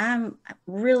I am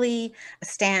really a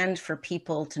stand for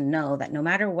people to know that no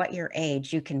matter what your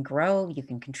age, you can grow, you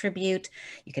can contribute,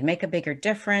 you can make a bigger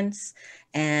difference.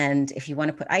 And if you want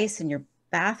to put ice in your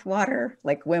bath water,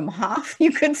 like Wim Hof,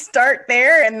 you could start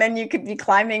there and then you could be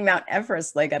climbing Mount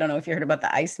Everest. Like, I don't know if you heard about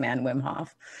the Iceman, Wim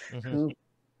Hof,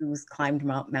 who's climbed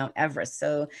Mount Everest.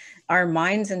 So our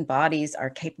minds and bodies are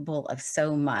capable of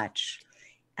so much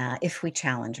if we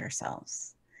challenge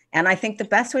ourselves. And I think the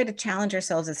best way to challenge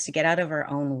ourselves is to get out of our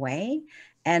own way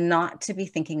and not to be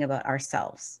thinking about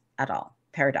ourselves at all,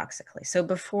 paradoxically. So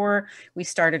before we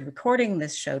started recording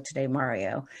this show today,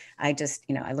 Mario, I just,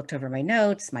 I looked over my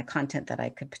notes, my content that I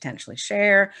could potentially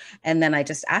share. And then I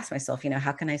just asked myself,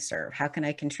 how can I serve? How can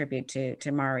I contribute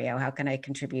to Mario? How can I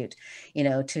contribute,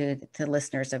 to the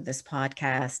listeners of this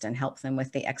podcast and help them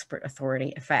with the expert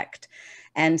authority effect?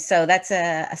 And so that's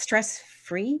a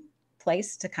stress-free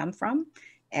place to come from.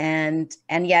 And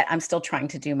yet I'm still trying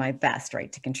to do my best,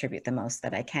 right, to contribute the most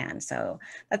that I can. So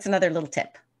that's another little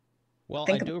tip. Well,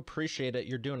 I do appreciate it.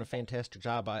 You're doing a fantastic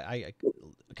job. I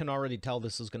can already tell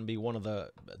this is going to be one of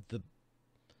the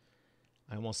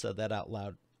I almost said that out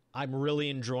loud. I'm really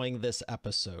enjoying this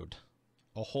episode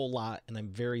a whole lot, and I'm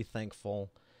very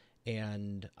thankful.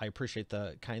 And I appreciate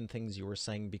the kind things you were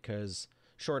saying because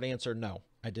short answer, no,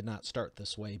 I did not start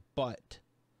this way, but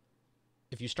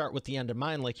if you start with the end in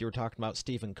mind, like you were talking about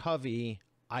Stephen Covey,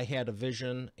 I had a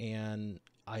vision and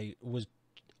I was,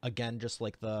 again, just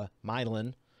like the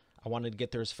Mylan, I wanted to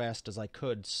get there as fast as I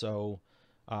could. So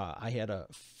I had a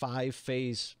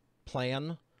 5-phase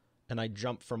plan and I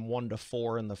jumped from 1 to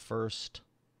 4 in the first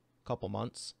couple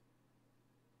months.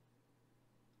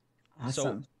 Awesome.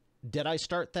 So did I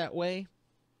start that way?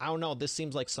 I don't know. This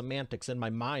seems like semantics. In my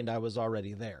mind, I was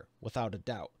already there without a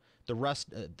doubt. The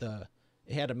rest, it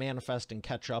had to manifest and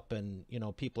catch up and,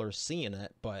 people are seeing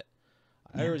it, but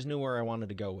I always knew where I wanted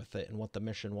to go with it and what the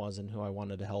mission was and who I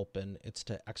wanted to help. And it's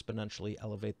to exponentially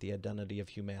elevate the identity of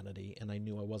humanity. And I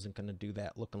knew I wasn't going to do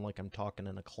that looking like I'm talking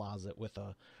in a closet with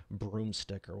a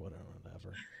broomstick or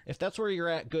whatever. If that's where you're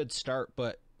at, good start,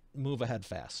 but move ahead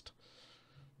fast.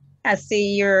 Yeah,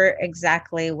 see, you're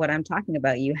exactly what I'm talking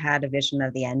about. You had a vision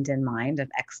of the end in mind of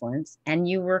excellence, and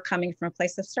you were coming from a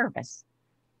place of service.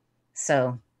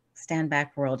 So stand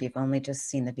back, world. You've only just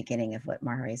seen the beginning of what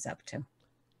Mario's up to.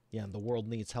 Yeah, and the world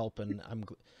needs help, and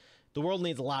the world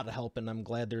needs a lot of help, and I'm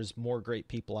glad there's more great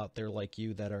people out there like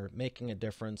you that are making a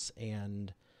difference.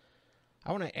 And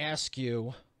I want to ask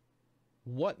you,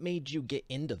 what made you get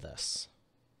into this?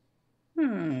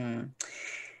 Hmm.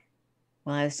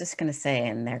 Well, I was just going to say,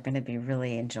 and they're going to be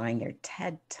really enjoying your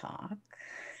TED Talk.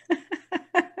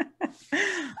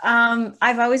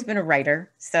 I've always been a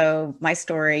writer. So my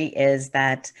story is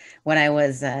that when I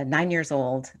was 9 years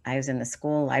old, I was in the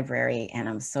school library, and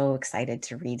I'm so excited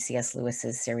to read C.S.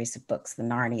 Lewis's series of books, the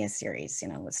Narnia series.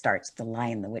 It starts with The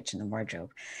Lion, the Witch, and the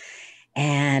Wardrobe.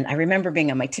 And I remember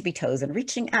being on my tippy toes and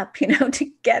reaching up,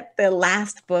 to get the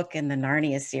last book in the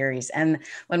Narnia series. And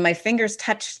when my fingers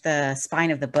touched the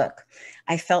spine of the book,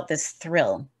 I felt this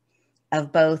thrill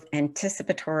of both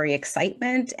anticipatory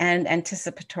excitement and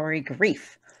anticipatory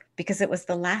grief, because it was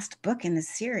the last book in the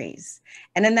series.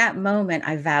 And in that moment,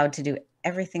 I vowed to do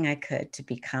everything I could to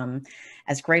become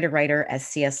as great a writer as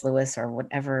C.S. Lewis, or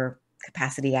whatever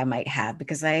capacity I might have,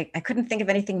 because I couldn't think of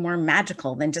anything more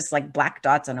magical than just like black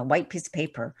dots on a white piece of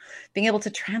paper, being able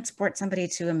to transport somebody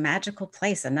to a magical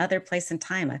place, another place in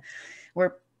time,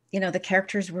 where, the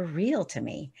characters were real to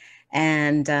me.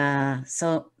 And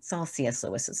so it's all C.S.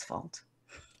 Lewis's fault.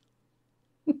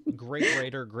 Great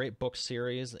writer, great book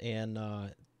series, and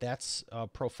that's a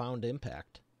profound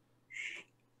impact.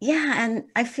 Yeah, and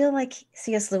I feel like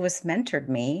C.S. Lewis mentored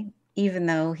me, even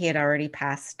though he had already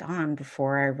passed on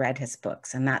before I read his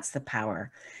books. And that's the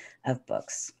power of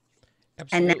books.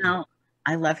 And Absolutely. now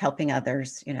I love helping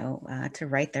others, to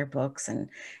write their books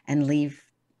and leave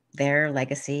their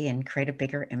legacy and create a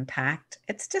bigger impact.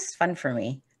 It's just fun for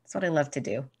me. It's what I love to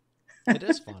do. It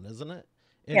is fun, isn't it?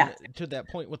 Yeah. And to that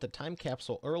point with the time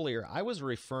capsule earlier, I was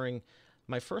referring,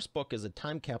 my first book is a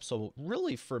time capsule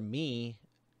really for me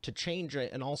to change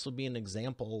it and also be an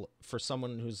example for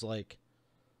someone who's like,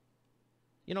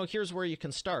 here's where you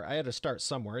can start. I had to start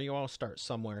somewhere. You all start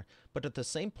somewhere. But at the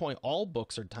same point, all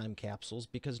books are time capsules,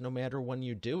 because no matter when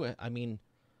you do it, I mean,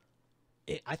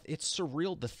 it's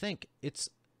surreal to think it's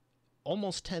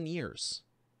almost 10 years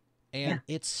and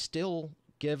Yeah. it's still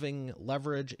giving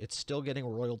leverage. It's still getting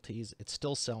royalties. It's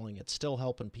still selling. It's still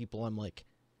helping people. I'm like,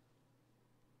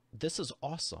 this is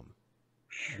awesome.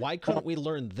 Why couldn't we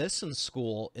learn this in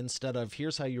school instead of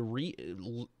here's how you read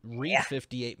Yeah.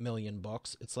 58 million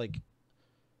books? It's like,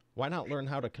 why not learn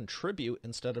how to contribute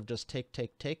instead of just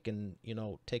take, and,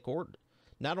 take order?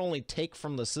 Not only take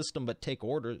from the system, but take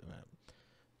order.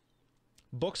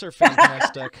 Books are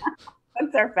fantastic.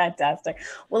 Books are fantastic.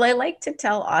 Well, I like to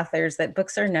tell authors that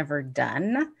books are never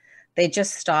done. They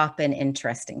just stop in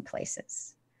interesting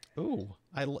places. Ooh,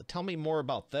 tell me more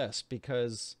about this,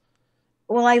 because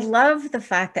Well, I love the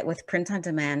fact that with print on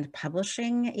demand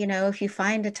publishing, if you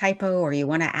find a typo or you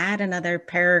want to add another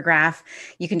paragraph,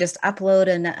 you can just upload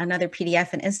another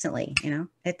PDF, and instantly,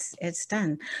 it's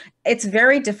done. It's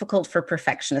very difficult for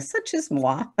perfectionists such as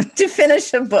moi to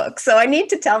finish a book. So I need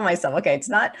to tell myself, okay, it's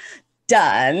not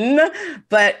done,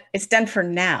 but it's done for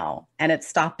now, and it's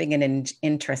stopping in an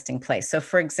interesting place. So,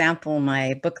 for example,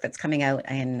 my book that's coming out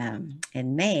in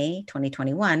May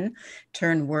 2021,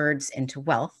 Turn Words into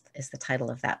Wealth, is the title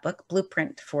of that book,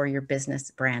 Blueprint for Your Business,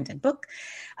 Brand, and Book.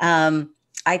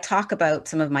 I talk about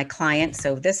some of my clients.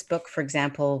 So this book, for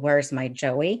example, Where's My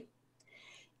Joey,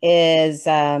 is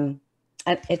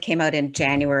it came out in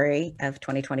January of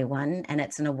 2021, and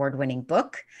it's an award-winning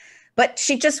book. But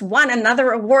she just won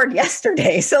another award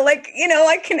yesterday. So I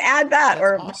can add that. that's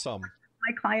Or awesome.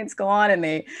 my clients go on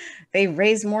and they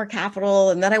raise more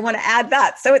capital, and then I want to add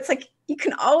that. So it's like, you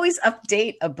can always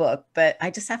update a book, but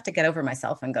I just have to get over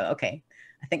myself and go, okay,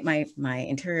 I think my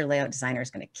interior layout designer is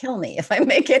going to kill me if I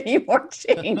make any more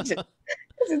changes,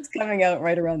 because it's coming out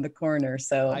right around the corner.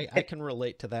 So I can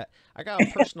relate to that. I got a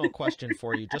personal question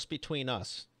for you, just between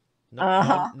us.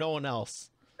 No one else.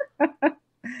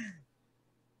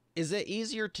 Is it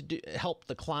easier to help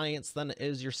the clients than it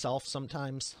is yourself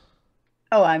sometimes?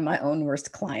 Oh, I'm my own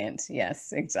worst client.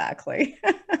 Yes, exactly.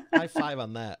 High five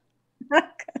on that.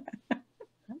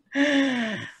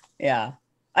 Yeah.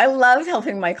 I love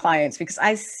helping my clients because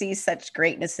I see such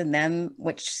greatness in them,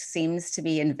 which seems to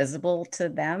be invisible to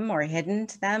them or hidden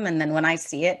to them. And then when I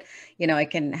see it, I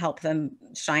can help them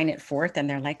shine it forth, and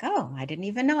they're like, oh, I didn't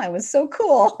even know I was so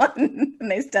cool. And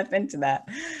they step into that.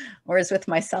 Whereas with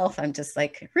myself, I'm just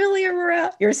like, really,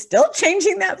 Aurora, you're still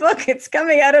changing that book? It's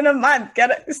coming out in a month.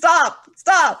 Stop.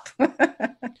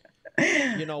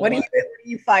 You know What do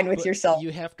you find with But yourself?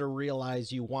 you have to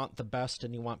realize you want the best,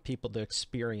 and you want people to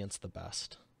experience the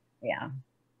best. Yeah.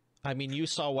 I mean, you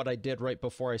saw what I did right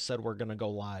before I said we're going to go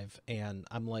live, and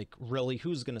I'm like, really,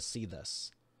 who's going to see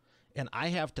this? And I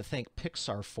have to thank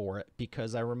Pixar for it,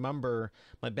 because I remember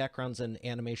my background's in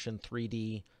animation,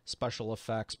 3D, special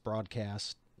effects,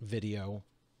 broadcast, video.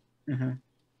 Mhm.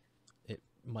 It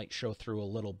might show through a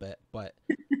little bit, but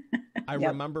I Yep.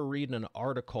 remember reading an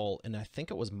article, and I think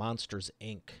it was Monsters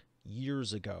Inc.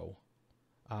 years ago.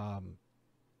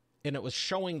 And it was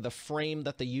showing the frame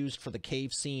that they used for the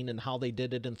cave scene and how they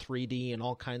did it in 3D and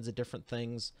all kinds of different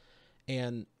things.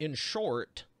 And in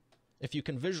short, if you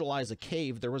can visualize a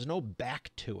cave, there was no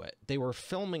back to it. They were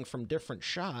filming from different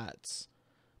shots.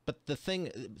 But the thing,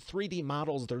 3D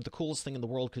models, they're the coolest thing in the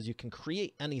world, because you can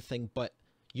create anything, but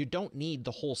you don't need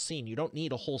the whole scene. You don't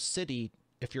need a whole city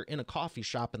if you're in a coffee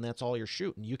shop and that's all you're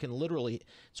shooting. You can literally,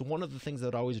 it's one of the things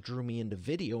that always drew me into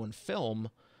video and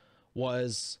film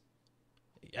was,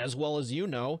 as well as you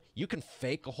know, you can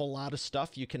fake a whole lot of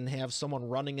stuff. You can have someone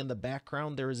running in the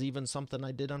background. There was even something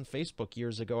I did on Facebook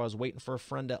years ago. I was waiting for a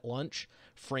friend at lunch,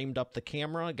 framed up the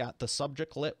camera, got the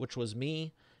subject lit, which was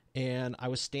me, and I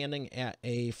was standing at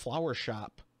a flower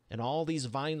shop, and all these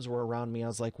vines were around me. I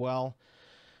was like, well,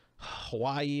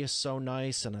 Hawaii is so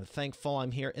nice, and I'm thankful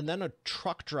I'm here. And then a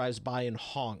truck drives by and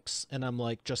honks, and I'm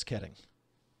like, just kidding.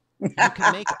 You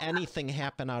can make anything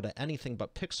happen out of anything,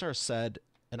 but Pixar said,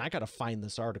 and I got to find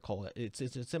this article.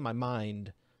 It's in my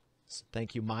mind.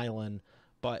 Thank you, Mylan.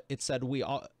 But it said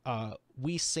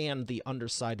we sand the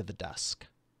underside of the desk.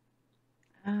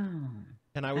 Oh,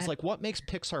 And I was like, what makes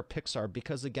Pixar Pixar?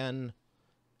 Because again,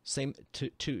 same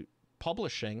to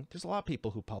publishing, there's a lot of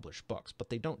people who publish books, but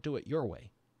they don't do it your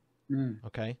way.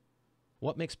 Okay?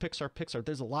 What makes Pixar Pixar?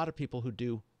 There's a lot of people who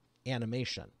do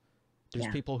animation. There's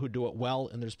people who do it well,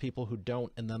 and there's people who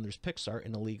don't, and then there's Pixar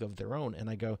in a league of their own. And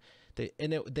I go,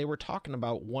 they were talking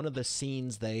about one of the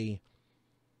scenes. It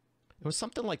was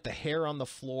something like the hair on the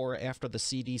floor after the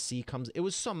CDC comes. It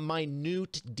was some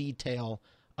minute detail.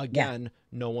 Again,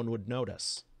 no one would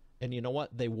notice, and you know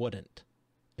what? They wouldn't.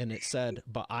 And it said,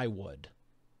 but I would.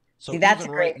 So see, that's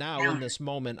even a right great now in this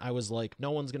moment, I was like,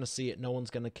 no one's gonna see it. No one's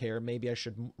gonna care. Maybe I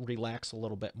should relax a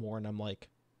little bit more. And I'm like,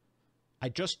 I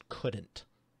just couldn't.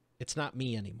 It's not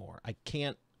me anymore. I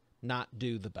can't not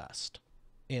do the best.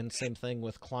 And same thing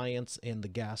with clients and the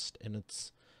guest. And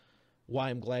it's why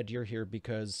I'm glad you're here,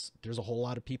 because there's a whole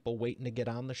lot of people waiting to get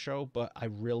on the show, but I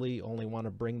really only want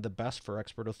to bring the best for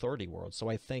Expert Authority World. So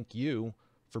I thank you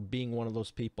for being one of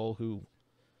those people who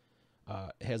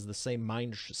has the same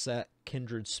mindset,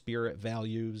 kindred spirit,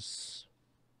 values,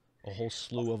 a whole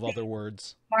slew of other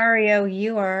words. Mario,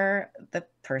 you are the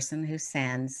person who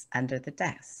sands under the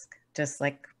desk, just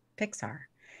like Pixar.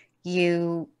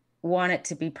 You want it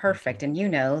to be perfect, and you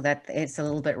know that it's a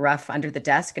little bit rough under the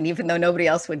desk, and even though nobody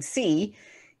else would see,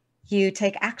 you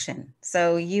take action.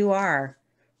 So you are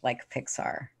like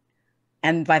Pixar.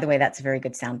 And by the way, that's a very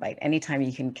good soundbite. Anytime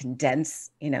you can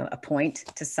condense, a point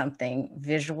to something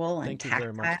visual and Thank you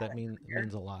tactile. very much. That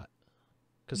means a lot.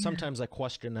 Because sometimes I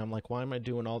question, I'm like, why am I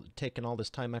taking all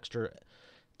this extra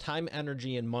time,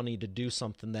 energy, and money to do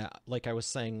something that, like I was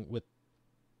saying with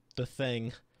the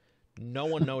thing, no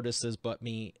one notices but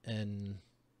me and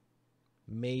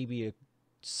maybe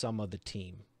some of the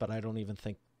team. But I don't even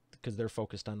think, because they're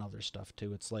focused on other stuff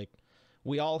too. It's like,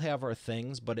 we all have our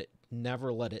things, but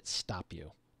never let it stop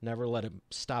you. Never let it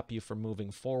stop you from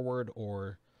moving forward,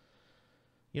 or,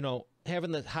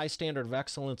 having the high standard of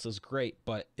excellence is great,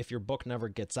 but if your book never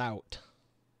gets out.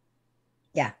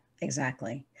 Yeah,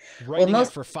 exactly. Writing it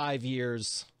for 5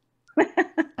 years,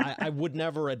 I would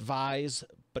never advise,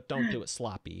 but don't do it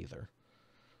sloppy either.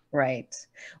 Right.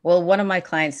 Well, one of my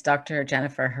clients, Dr.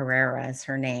 Jennifer Herrera is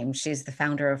her name. She's the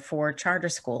founder of 4 charter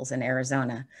schools in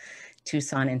Arizona,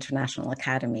 Tucson International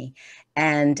Academy.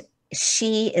 And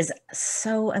she is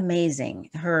so amazing.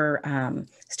 Her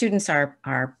students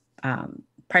are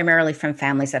primarily from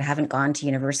families that haven't gone to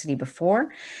university before,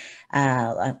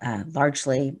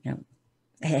 largely,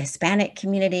 Hispanic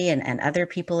community and other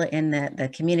people in the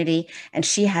community. And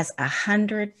she has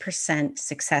 100%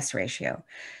 success ratio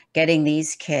getting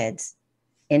these kids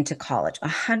into college,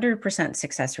 100%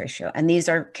 success ratio. And these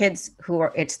are kids who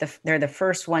are, they're the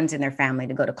first ones in their family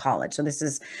to go to college. So this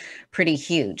is pretty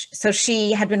huge. So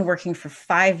she had been working for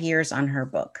 5 years on her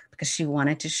book because she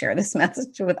wanted to share this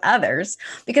message with others,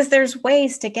 because there's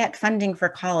ways to get funding for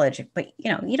college, but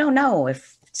you don't know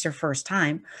if it's your first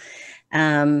time.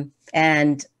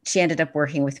 And she ended up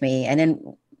working with me, and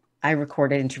then I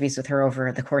recorded interviews with her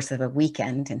over the course of a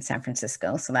weekend in San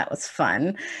Francisco. So that was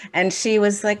fun. And she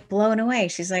was like blown away.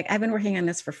 She's like, I've been working on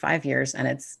this for 5 years and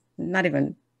it's not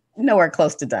even nowhere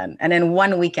close to done. And in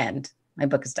one weekend, my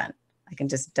book is done. I can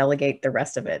just delegate the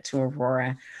rest of it to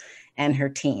Aurora and her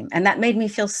team. And that made me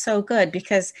feel so good,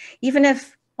 because even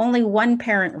if only one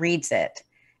parent reads it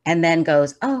and then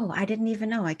goes, oh, I didn't even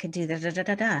know I could do da da da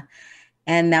da da.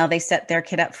 And now they set their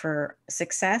kid up for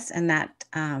success, and that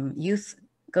youth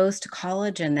goes to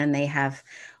college, and then they have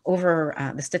over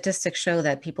the statistics show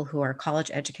that people who are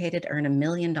college educated earn $1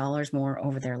 million more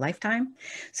over their lifetime.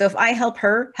 So if I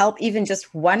help even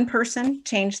just one person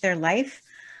change their life,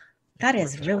 that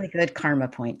is really good karma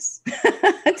points.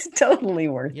 It's totally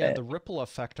worth it. Yeah, the ripple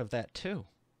effect of that too.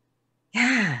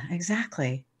 Yeah,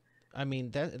 exactly. I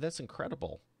mean, that's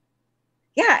incredible.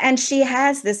 Yeah, and she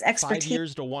has this expertise. 5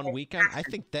 years to one weekend. I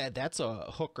think that's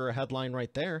a hook or a headline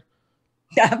right there.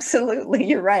 Absolutely,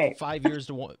 you're right. 5 years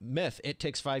to one myth. It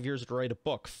takes 5 years to write a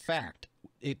book. Fact.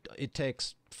 It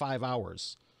takes 5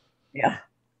 hours. Yeah.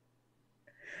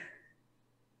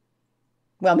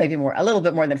 Well, maybe more, a little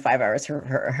bit more than 5 hours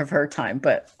of her time,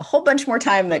 but a whole bunch more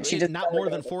time that she just not more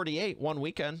than 48 one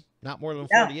weekend. Not more than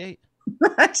 48.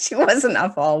 She wasn't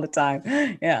up all the time.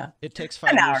 Yeah. It takes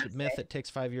 5 years. Myth. It takes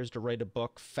 5 years to write a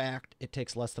book. Fact. It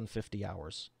takes less than 50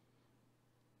 hours.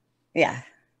 Yeah.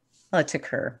 Well, it took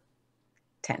her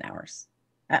 10 hours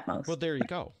at most. Well, there you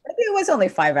go. Maybe it was only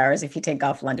 5 hours if you take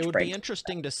off lunch break. It would be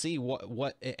interesting to see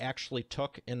what it actually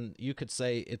took, and you could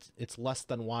say it's less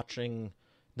than watching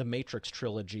the Matrix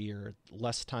trilogy, or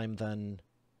less time than,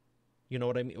 you know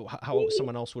what I mean? How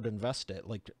someone else would invest it.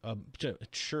 Like,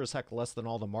 sure as heck less than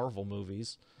all the Marvel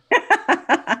movies.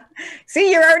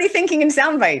 See, you're already thinking in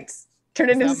sound bites. Turn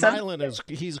it into something. Mylan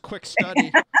he's a quick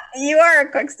study. You are a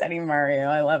quick study, Mario.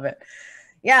 I love it.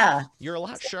 Yeah. You're a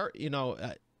lot sharp. You know,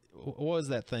 what was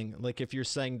that thing? Like, if you're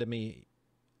saying to me,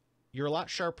 you're a lot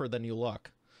sharper than you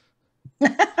look.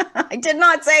 I did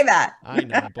not say that. I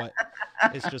know, but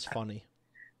it's just funny.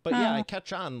 But yeah, I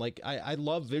catch on. Like, I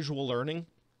love visual learning.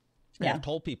 Yeah. I've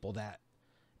told people that.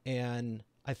 And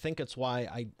I think it's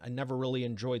why I never really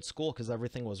enjoyed school, because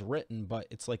everything was written. But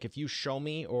it's like, if you show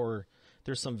me, or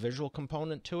there's some visual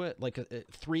component to it, like a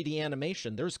 3D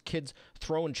animation, there's kids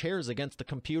throwing chairs against the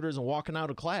computers and walking out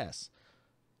of class.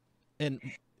 And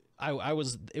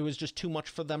it was just too much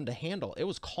for them to handle. It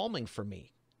was calming for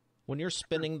me. When you're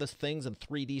spinning the things in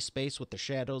 3D space with the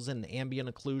shadows and the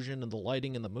ambient occlusion and the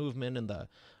lighting and the movement and the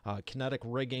kinetic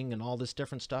rigging and all this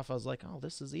different stuff, I was like, oh,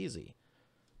 this is easy.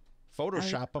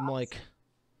 Photoshop, I'm like,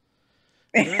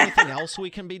 is there anything else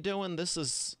we can be doing? This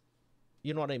is,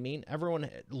 you know what I mean? Everyone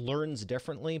learns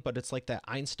differently, but it's like that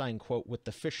Einstein quote with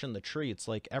the fish in the tree. It's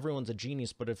like, everyone's a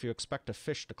genius, but if you expect a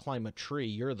fish to climb a tree,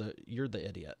 you're the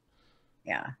idiot.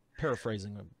 Yeah.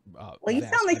 Paraphrasing. Well, you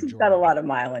sound like you've got a lot of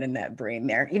myelin in that brain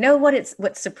there. You know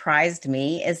what surprised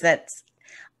me is that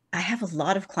I have a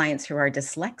lot of clients who are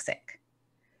dyslexic.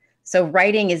 So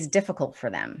writing is difficult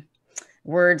for them.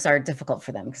 Words are difficult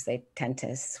for them because they tend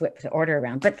to switch the order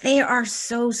around, but they are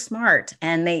so smart,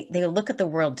 and they look at the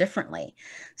world differently.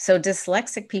 So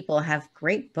dyslexic people have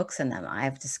great books in them,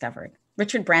 I've discovered.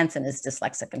 Richard Branson is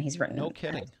dyslexic, and he's written a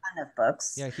ton of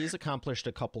books. Yeah, he's accomplished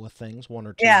a couple of things, one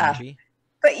or two maybe.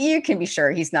 But you can be sure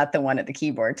he's not the one at the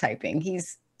keyboard typing.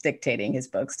 He's dictating his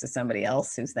books to somebody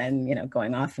else who's then,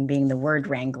 going off and being the word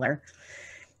wrangler.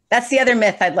 That's the other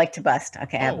myth I'd like to bust.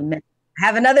 Okay, I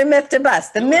have another myth to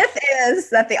bust. The myth is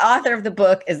that the author of the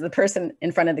book is the person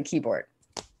in front of the keyboard.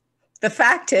 The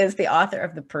fact is, the author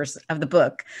of the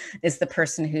book is the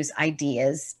person whose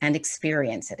ideas and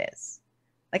experience it is.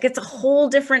 Like, it's a whole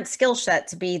different skill set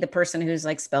to be the person who's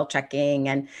like spell checking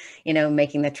and,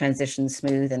 making the transition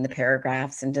smooth in the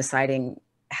paragraphs and deciding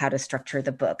how to structure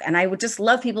the book. And I would just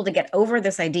love people to get over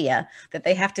this idea that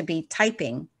they have to be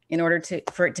typing in order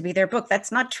for it to be their book.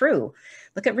 That's not true.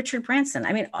 Look at Richard Branson.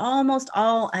 I mean, almost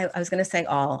all, I was going to say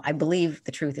all, I believe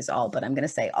the truth is all, but I'm going to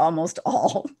say almost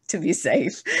all to be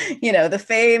safe. The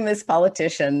famous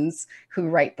politicians who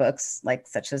write books, like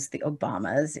such as the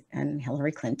Obamas and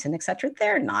Hillary Clinton, et cetera,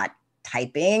 they're not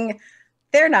typing.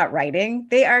 They're not writing.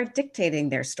 They are dictating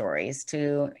their stories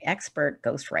to expert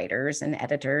ghostwriters and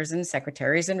editors and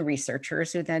secretaries and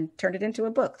researchers who then turn it into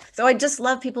a book. So I just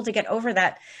love people to get over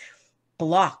that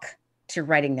block to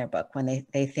writing their book when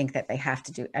they think that they have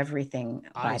to do everything.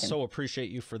 I so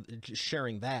appreciate you for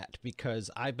sharing that,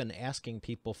 because I've been asking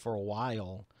people for a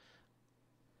while.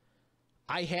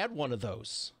 I had one of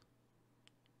those.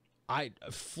 I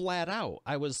flat out,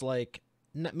 I was like,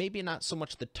 maybe not so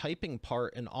much the typing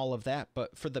part and all of that,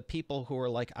 but for the people who are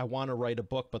like, I want to write a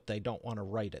book, but they don't want to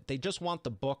write it. They just want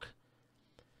the book.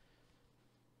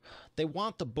 They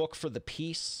want the book for the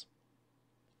piece.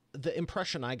 The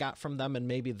impression I got from them, and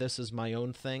maybe this is my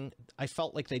own thing, I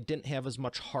felt like they didn't have as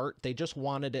much heart. They just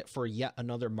wanted it for yet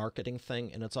another marketing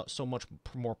thing, and it's so much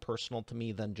more personal to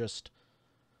me than just,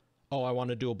 oh, I want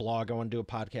to do a blog, I want to do a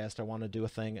podcast, I want to do a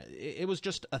thing. It was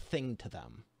just a thing to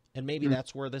them. And maybe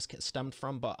that's where this stemmed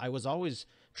from, but I was always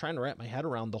trying to wrap my head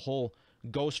around the whole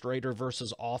ghostwriter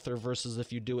versus author versus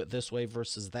if you do it this way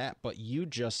versus that. But you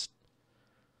just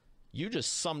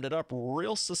summed it up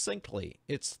real succinctly.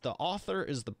 It's the author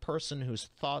is the person whose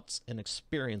thoughts and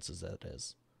experiences it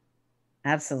is.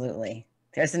 Absolutely.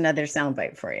 There's another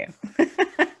soundbite for you.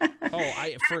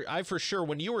 Oh, I for sure,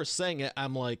 when you were saying it,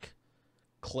 I'm like,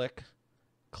 click,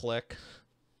 click.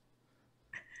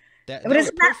 That But was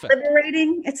isn't that perfect.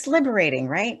 liberating? It's liberating,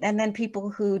 right? And then people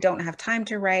who don't have time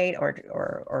to write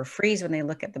or freeze when they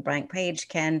look at the blank page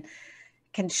can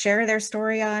share their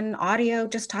story on audio,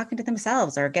 just talking to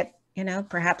themselves, or get,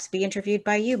 perhaps be interviewed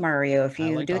by you, Mario, if I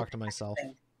you like do. talking to myself.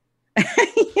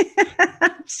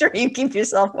 I'm sure you keep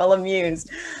yourself well amused.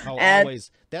 Oh, And always.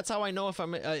 That's how I know if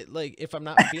I'm if I'm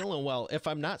not feeling well. If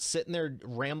I'm not sitting there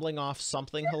rambling off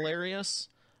something hilarious,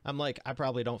 I'm like, I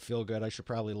probably don't feel good. I should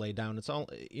probably lay down. It's all,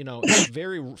 it's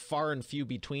very far and few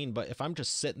between. But if I'm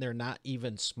just sitting there not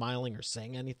even smiling or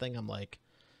saying anything, I'm like,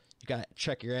 you got to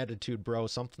check your attitude, bro.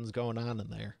 Something's going on in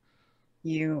there.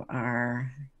 you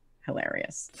are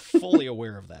hilarious. Fully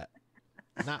aware of that.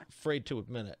 Not afraid to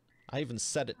admit it. I even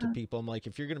said it to people. I'm like,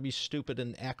 if you're going to be stupid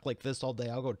and act like this all day,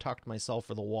 I'll go talk to myself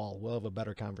or the wall. We'll have a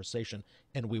better conversation,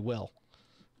 and we will.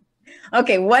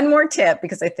 Okay, one more tip,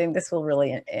 because I think this will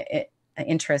really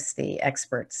interest the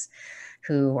experts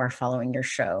who are following your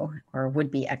show or would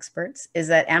be experts, is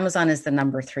that Amazon is the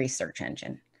 #3 search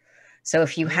engine. So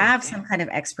if you have some kind of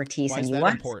expertise Why and is you that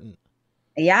want, important?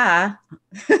 yeah,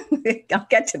 I'll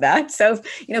get to that. So,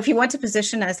 if you want to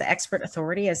position as the expert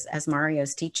authority, as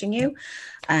Mario's teaching you,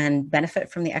 and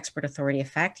benefit from the expert authority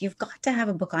effect, you've got to have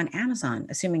a book on Amazon,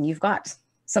 assuming you've got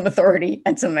some authority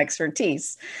and some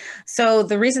expertise. So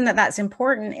the reason that that's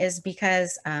important is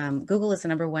because Google is the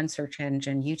 #1 search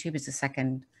engine, YouTube is the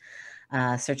second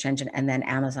search engine, and then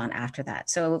Amazon after that.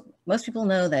 So most people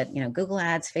know that, Google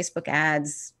ads, Facebook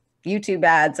ads, YouTube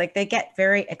ads, like, they get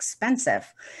very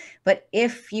expensive. But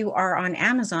if you are on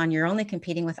Amazon, you're only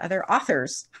competing with other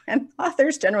authors, and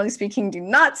authors, generally speaking, do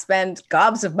not spend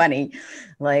gobs of money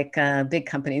like big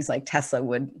companies like Tesla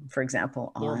would, for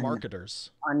example, Or marketers.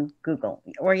 on Google.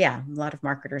 Or a lot of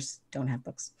marketers don't have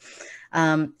books.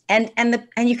 And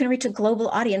you can reach a global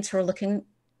audience who are looking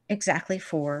exactly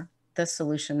for the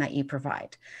solution that you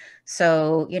provide.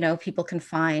 So, people can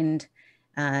find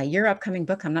your upcoming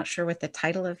book. I'm not sure what the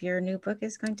title of your new book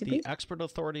is going to be. The Expert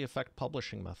Authority Effect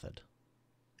Publishing Method.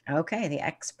 Okay, the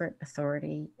Expert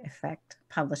Authority Effect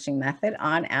Publishing Method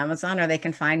on Amazon, or they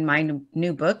can find my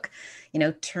new book,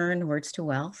 Turn Words to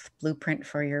Wealth, Blueprint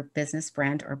for Your Business,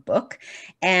 Brand, or Book.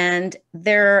 And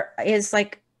there is,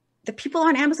 like, the people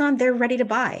on Amazon, they're ready to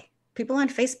buy. People on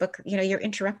Facebook, you're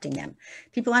interrupting them.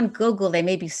 People on Google, they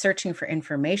may be searching for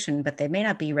information, but they may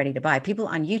not be ready to buy. People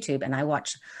on YouTube, and I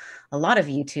watch a lot of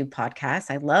YouTube podcasts.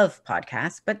 I love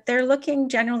podcasts, but they're looking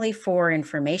generally for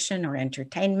information or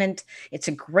entertainment. It's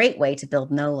a great way to build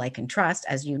know, like, and trust,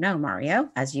 as you know, Mario,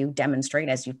 as you demonstrate,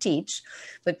 as you teach.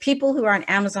 But people who are on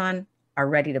Amazon are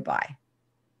ready to buy.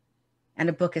 And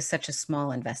a book is such a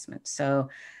small investment. So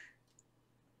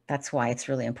that's why it's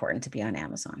really important to be on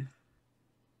Amazon.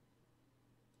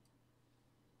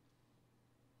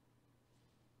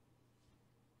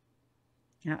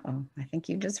 Uh-oh, I think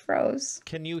you just froze.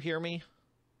 Can you hear me?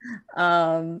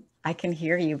 I can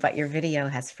hear you, but your video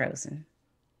has frozen.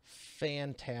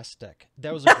 Fantastic.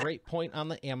 That was a great point on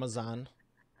the Amazon,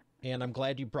 and I'm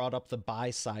glad you brought up the buy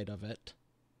side of it.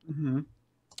 Mm-hmm.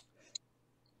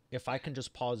 If I can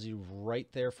just pause you right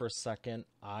there for a second.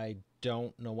 I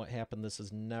don't know what happened. This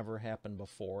has never happened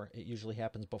before. It usually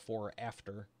happens before or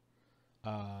after.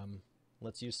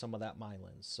 Let's use some of that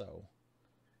myelin. So,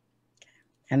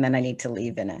 and then I need to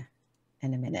leave in a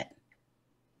minute.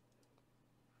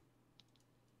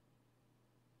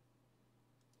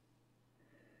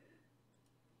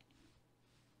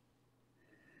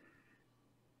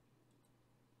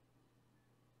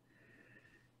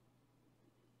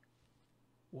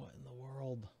 what in the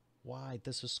world? Why?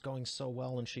 This is going so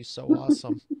well and she's so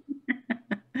awesome.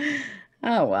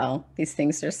 Oh, well, these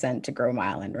things are sent to grow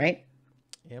myelin, right?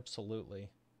 Absolutely.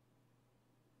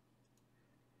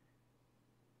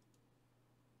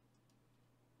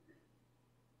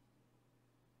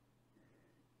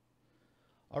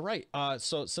 All right.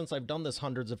 So since I've done this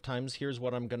hundreds of times, here's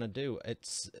what I'm going to do.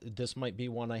 This might be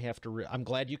one I have to, I'm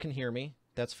glad you can hear me.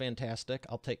 That's fantastic.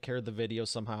 I'll take care of the video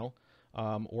somehow,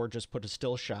 or just put a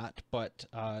still shot. But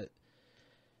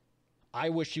I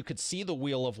wish you could see the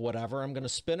wheel of whatever. I'm going to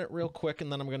spin it real quick,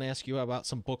 and then I'm going to ask you about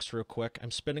some books real quick.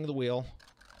 I'm spinning the wheel.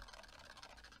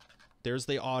 There's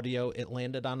the audio. It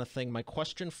landed on a thing. My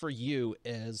question for you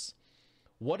is,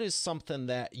 What is something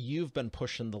that you've been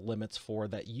pushing the limits for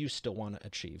that you still want to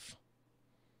achieve?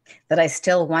 That I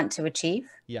still want to achieve?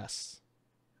 Yes.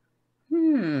 What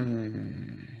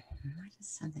is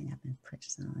something I've been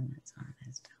pushing the limits on that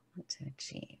I still want to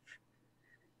achieve?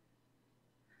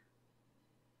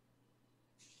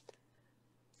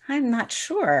 I'm not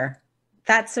sure.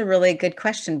 That's a really good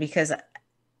question, because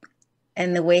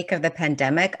in the wake of the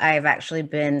pandemic, I've actually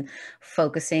been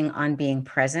focusing on being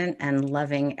present and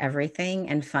loving everything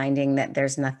and finding that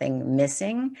there's nothing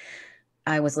missing.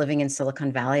 I was living in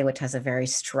Silicon Valley, which has a very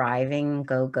striving,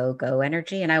 go, go, go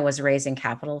energy. And I was raising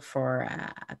capital for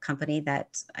a company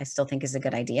that I still think is a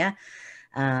good idea.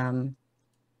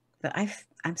 But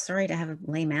I'm sorry to have a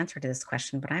lame answer to this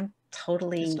question, but I'm It's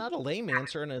totally, not a lame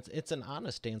answer, and it's an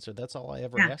honest answer. That's all I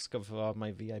ever yeah, ask of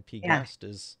my VIP yeah. guest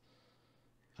is,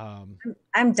 um,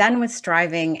 I'm done with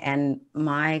striving, and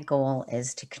my goal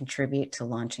is to contribute to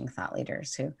launching thought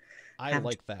leaders who I have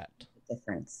like that. a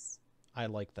difference. I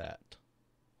like that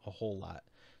a whole lot.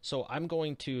 So I'm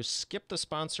going to skip the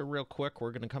sponsor real quick.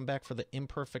 We're going to come back for the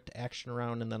imperfect action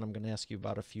round, and then I'm going to ask you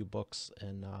about a few books.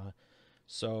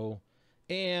 So,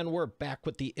 and we're back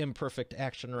with the imperfect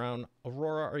action round.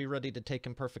 Aurora, are you ready to take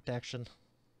imperfect action?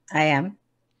 I am.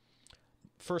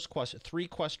 First question, 3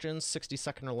 questions,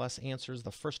 60-second or less answers.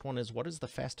 The first one is, what is the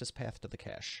fastest path to the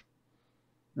cash?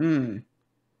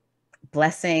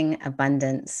 Blessing,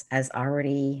 abundance as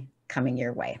already coming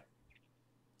your way.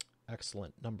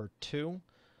 Excellent. Number 2,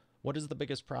 what is the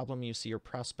biggest problem you see your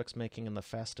prospects making and the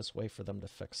fastest way for them to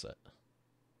fix it?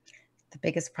 The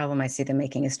biggest problem I see them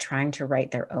making is trying to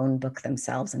write their own book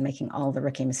themselves and making all the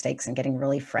rookie mistakes and getting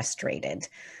really frustrated.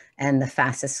 And the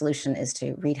fastest solution is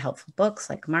to read helpful books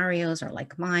like Mario's or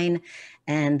like mine,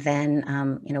 and then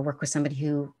work with somebody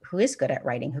who is good at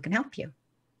writing, who can help you.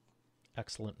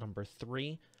 Excellent. Number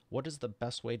 3, what is the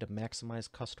best way to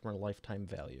maximize customer lifetime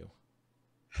value?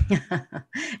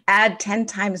 Add 10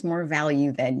 times more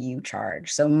value than you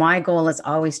charge. So my goal is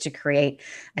always to create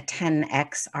a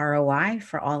 10x ROI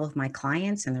for all of my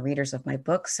clients and the readers of my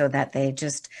books, so that they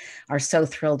just are so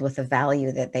thrilled with the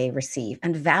value that they receive.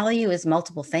 And value is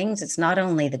multiple things. It's not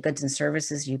only the goods and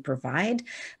services you provide,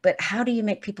 but how do you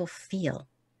make people feel?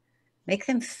 Make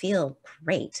them feel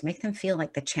great, make them feel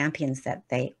like the champions that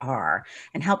they are,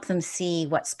 and help them see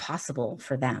what's possible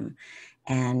for them.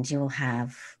 And you will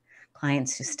have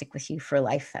clients who stick with you for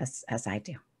life, as I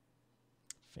do.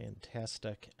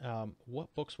 Fantastic.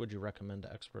 What books would you recommend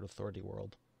to Expert Authority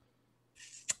World?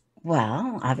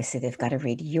 Well, obviously, they've got to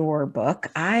read your book.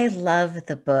 I love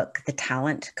the book, The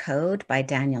Talent Code by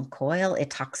Daniel Coyle. It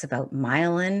talks about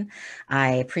myelin.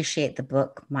 I appreciate the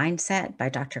book Mindset by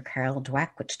Dr. Carol Dweck,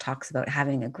 which talks about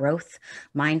having a growth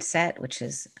mindset, which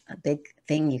is a big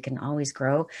thing. You can always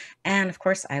grow. And of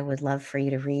course, I would love for you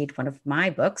to read one of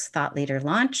my books, Thought Leader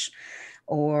Launch,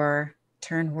 or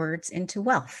Turn Words into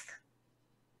Wealth.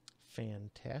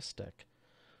 Fantastic.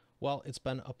 Well, it's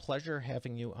been a pleasure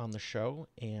having you on the show,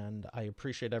 and I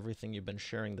appreciate everything you've been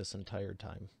sharing this entire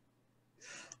time.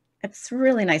 It's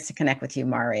really nice to connect with you,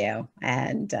 Mario.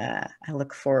 And I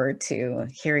look forward to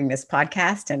hearing this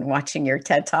podcast and watching your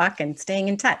TED Talk and staying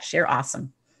in touch. You're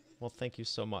awesome. Well, thank you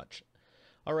so much.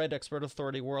 All right, Expert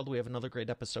Authority World, we have another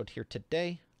great episode here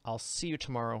today. I'll see you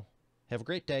tomorrow. Have a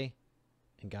great day,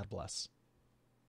 and God bless.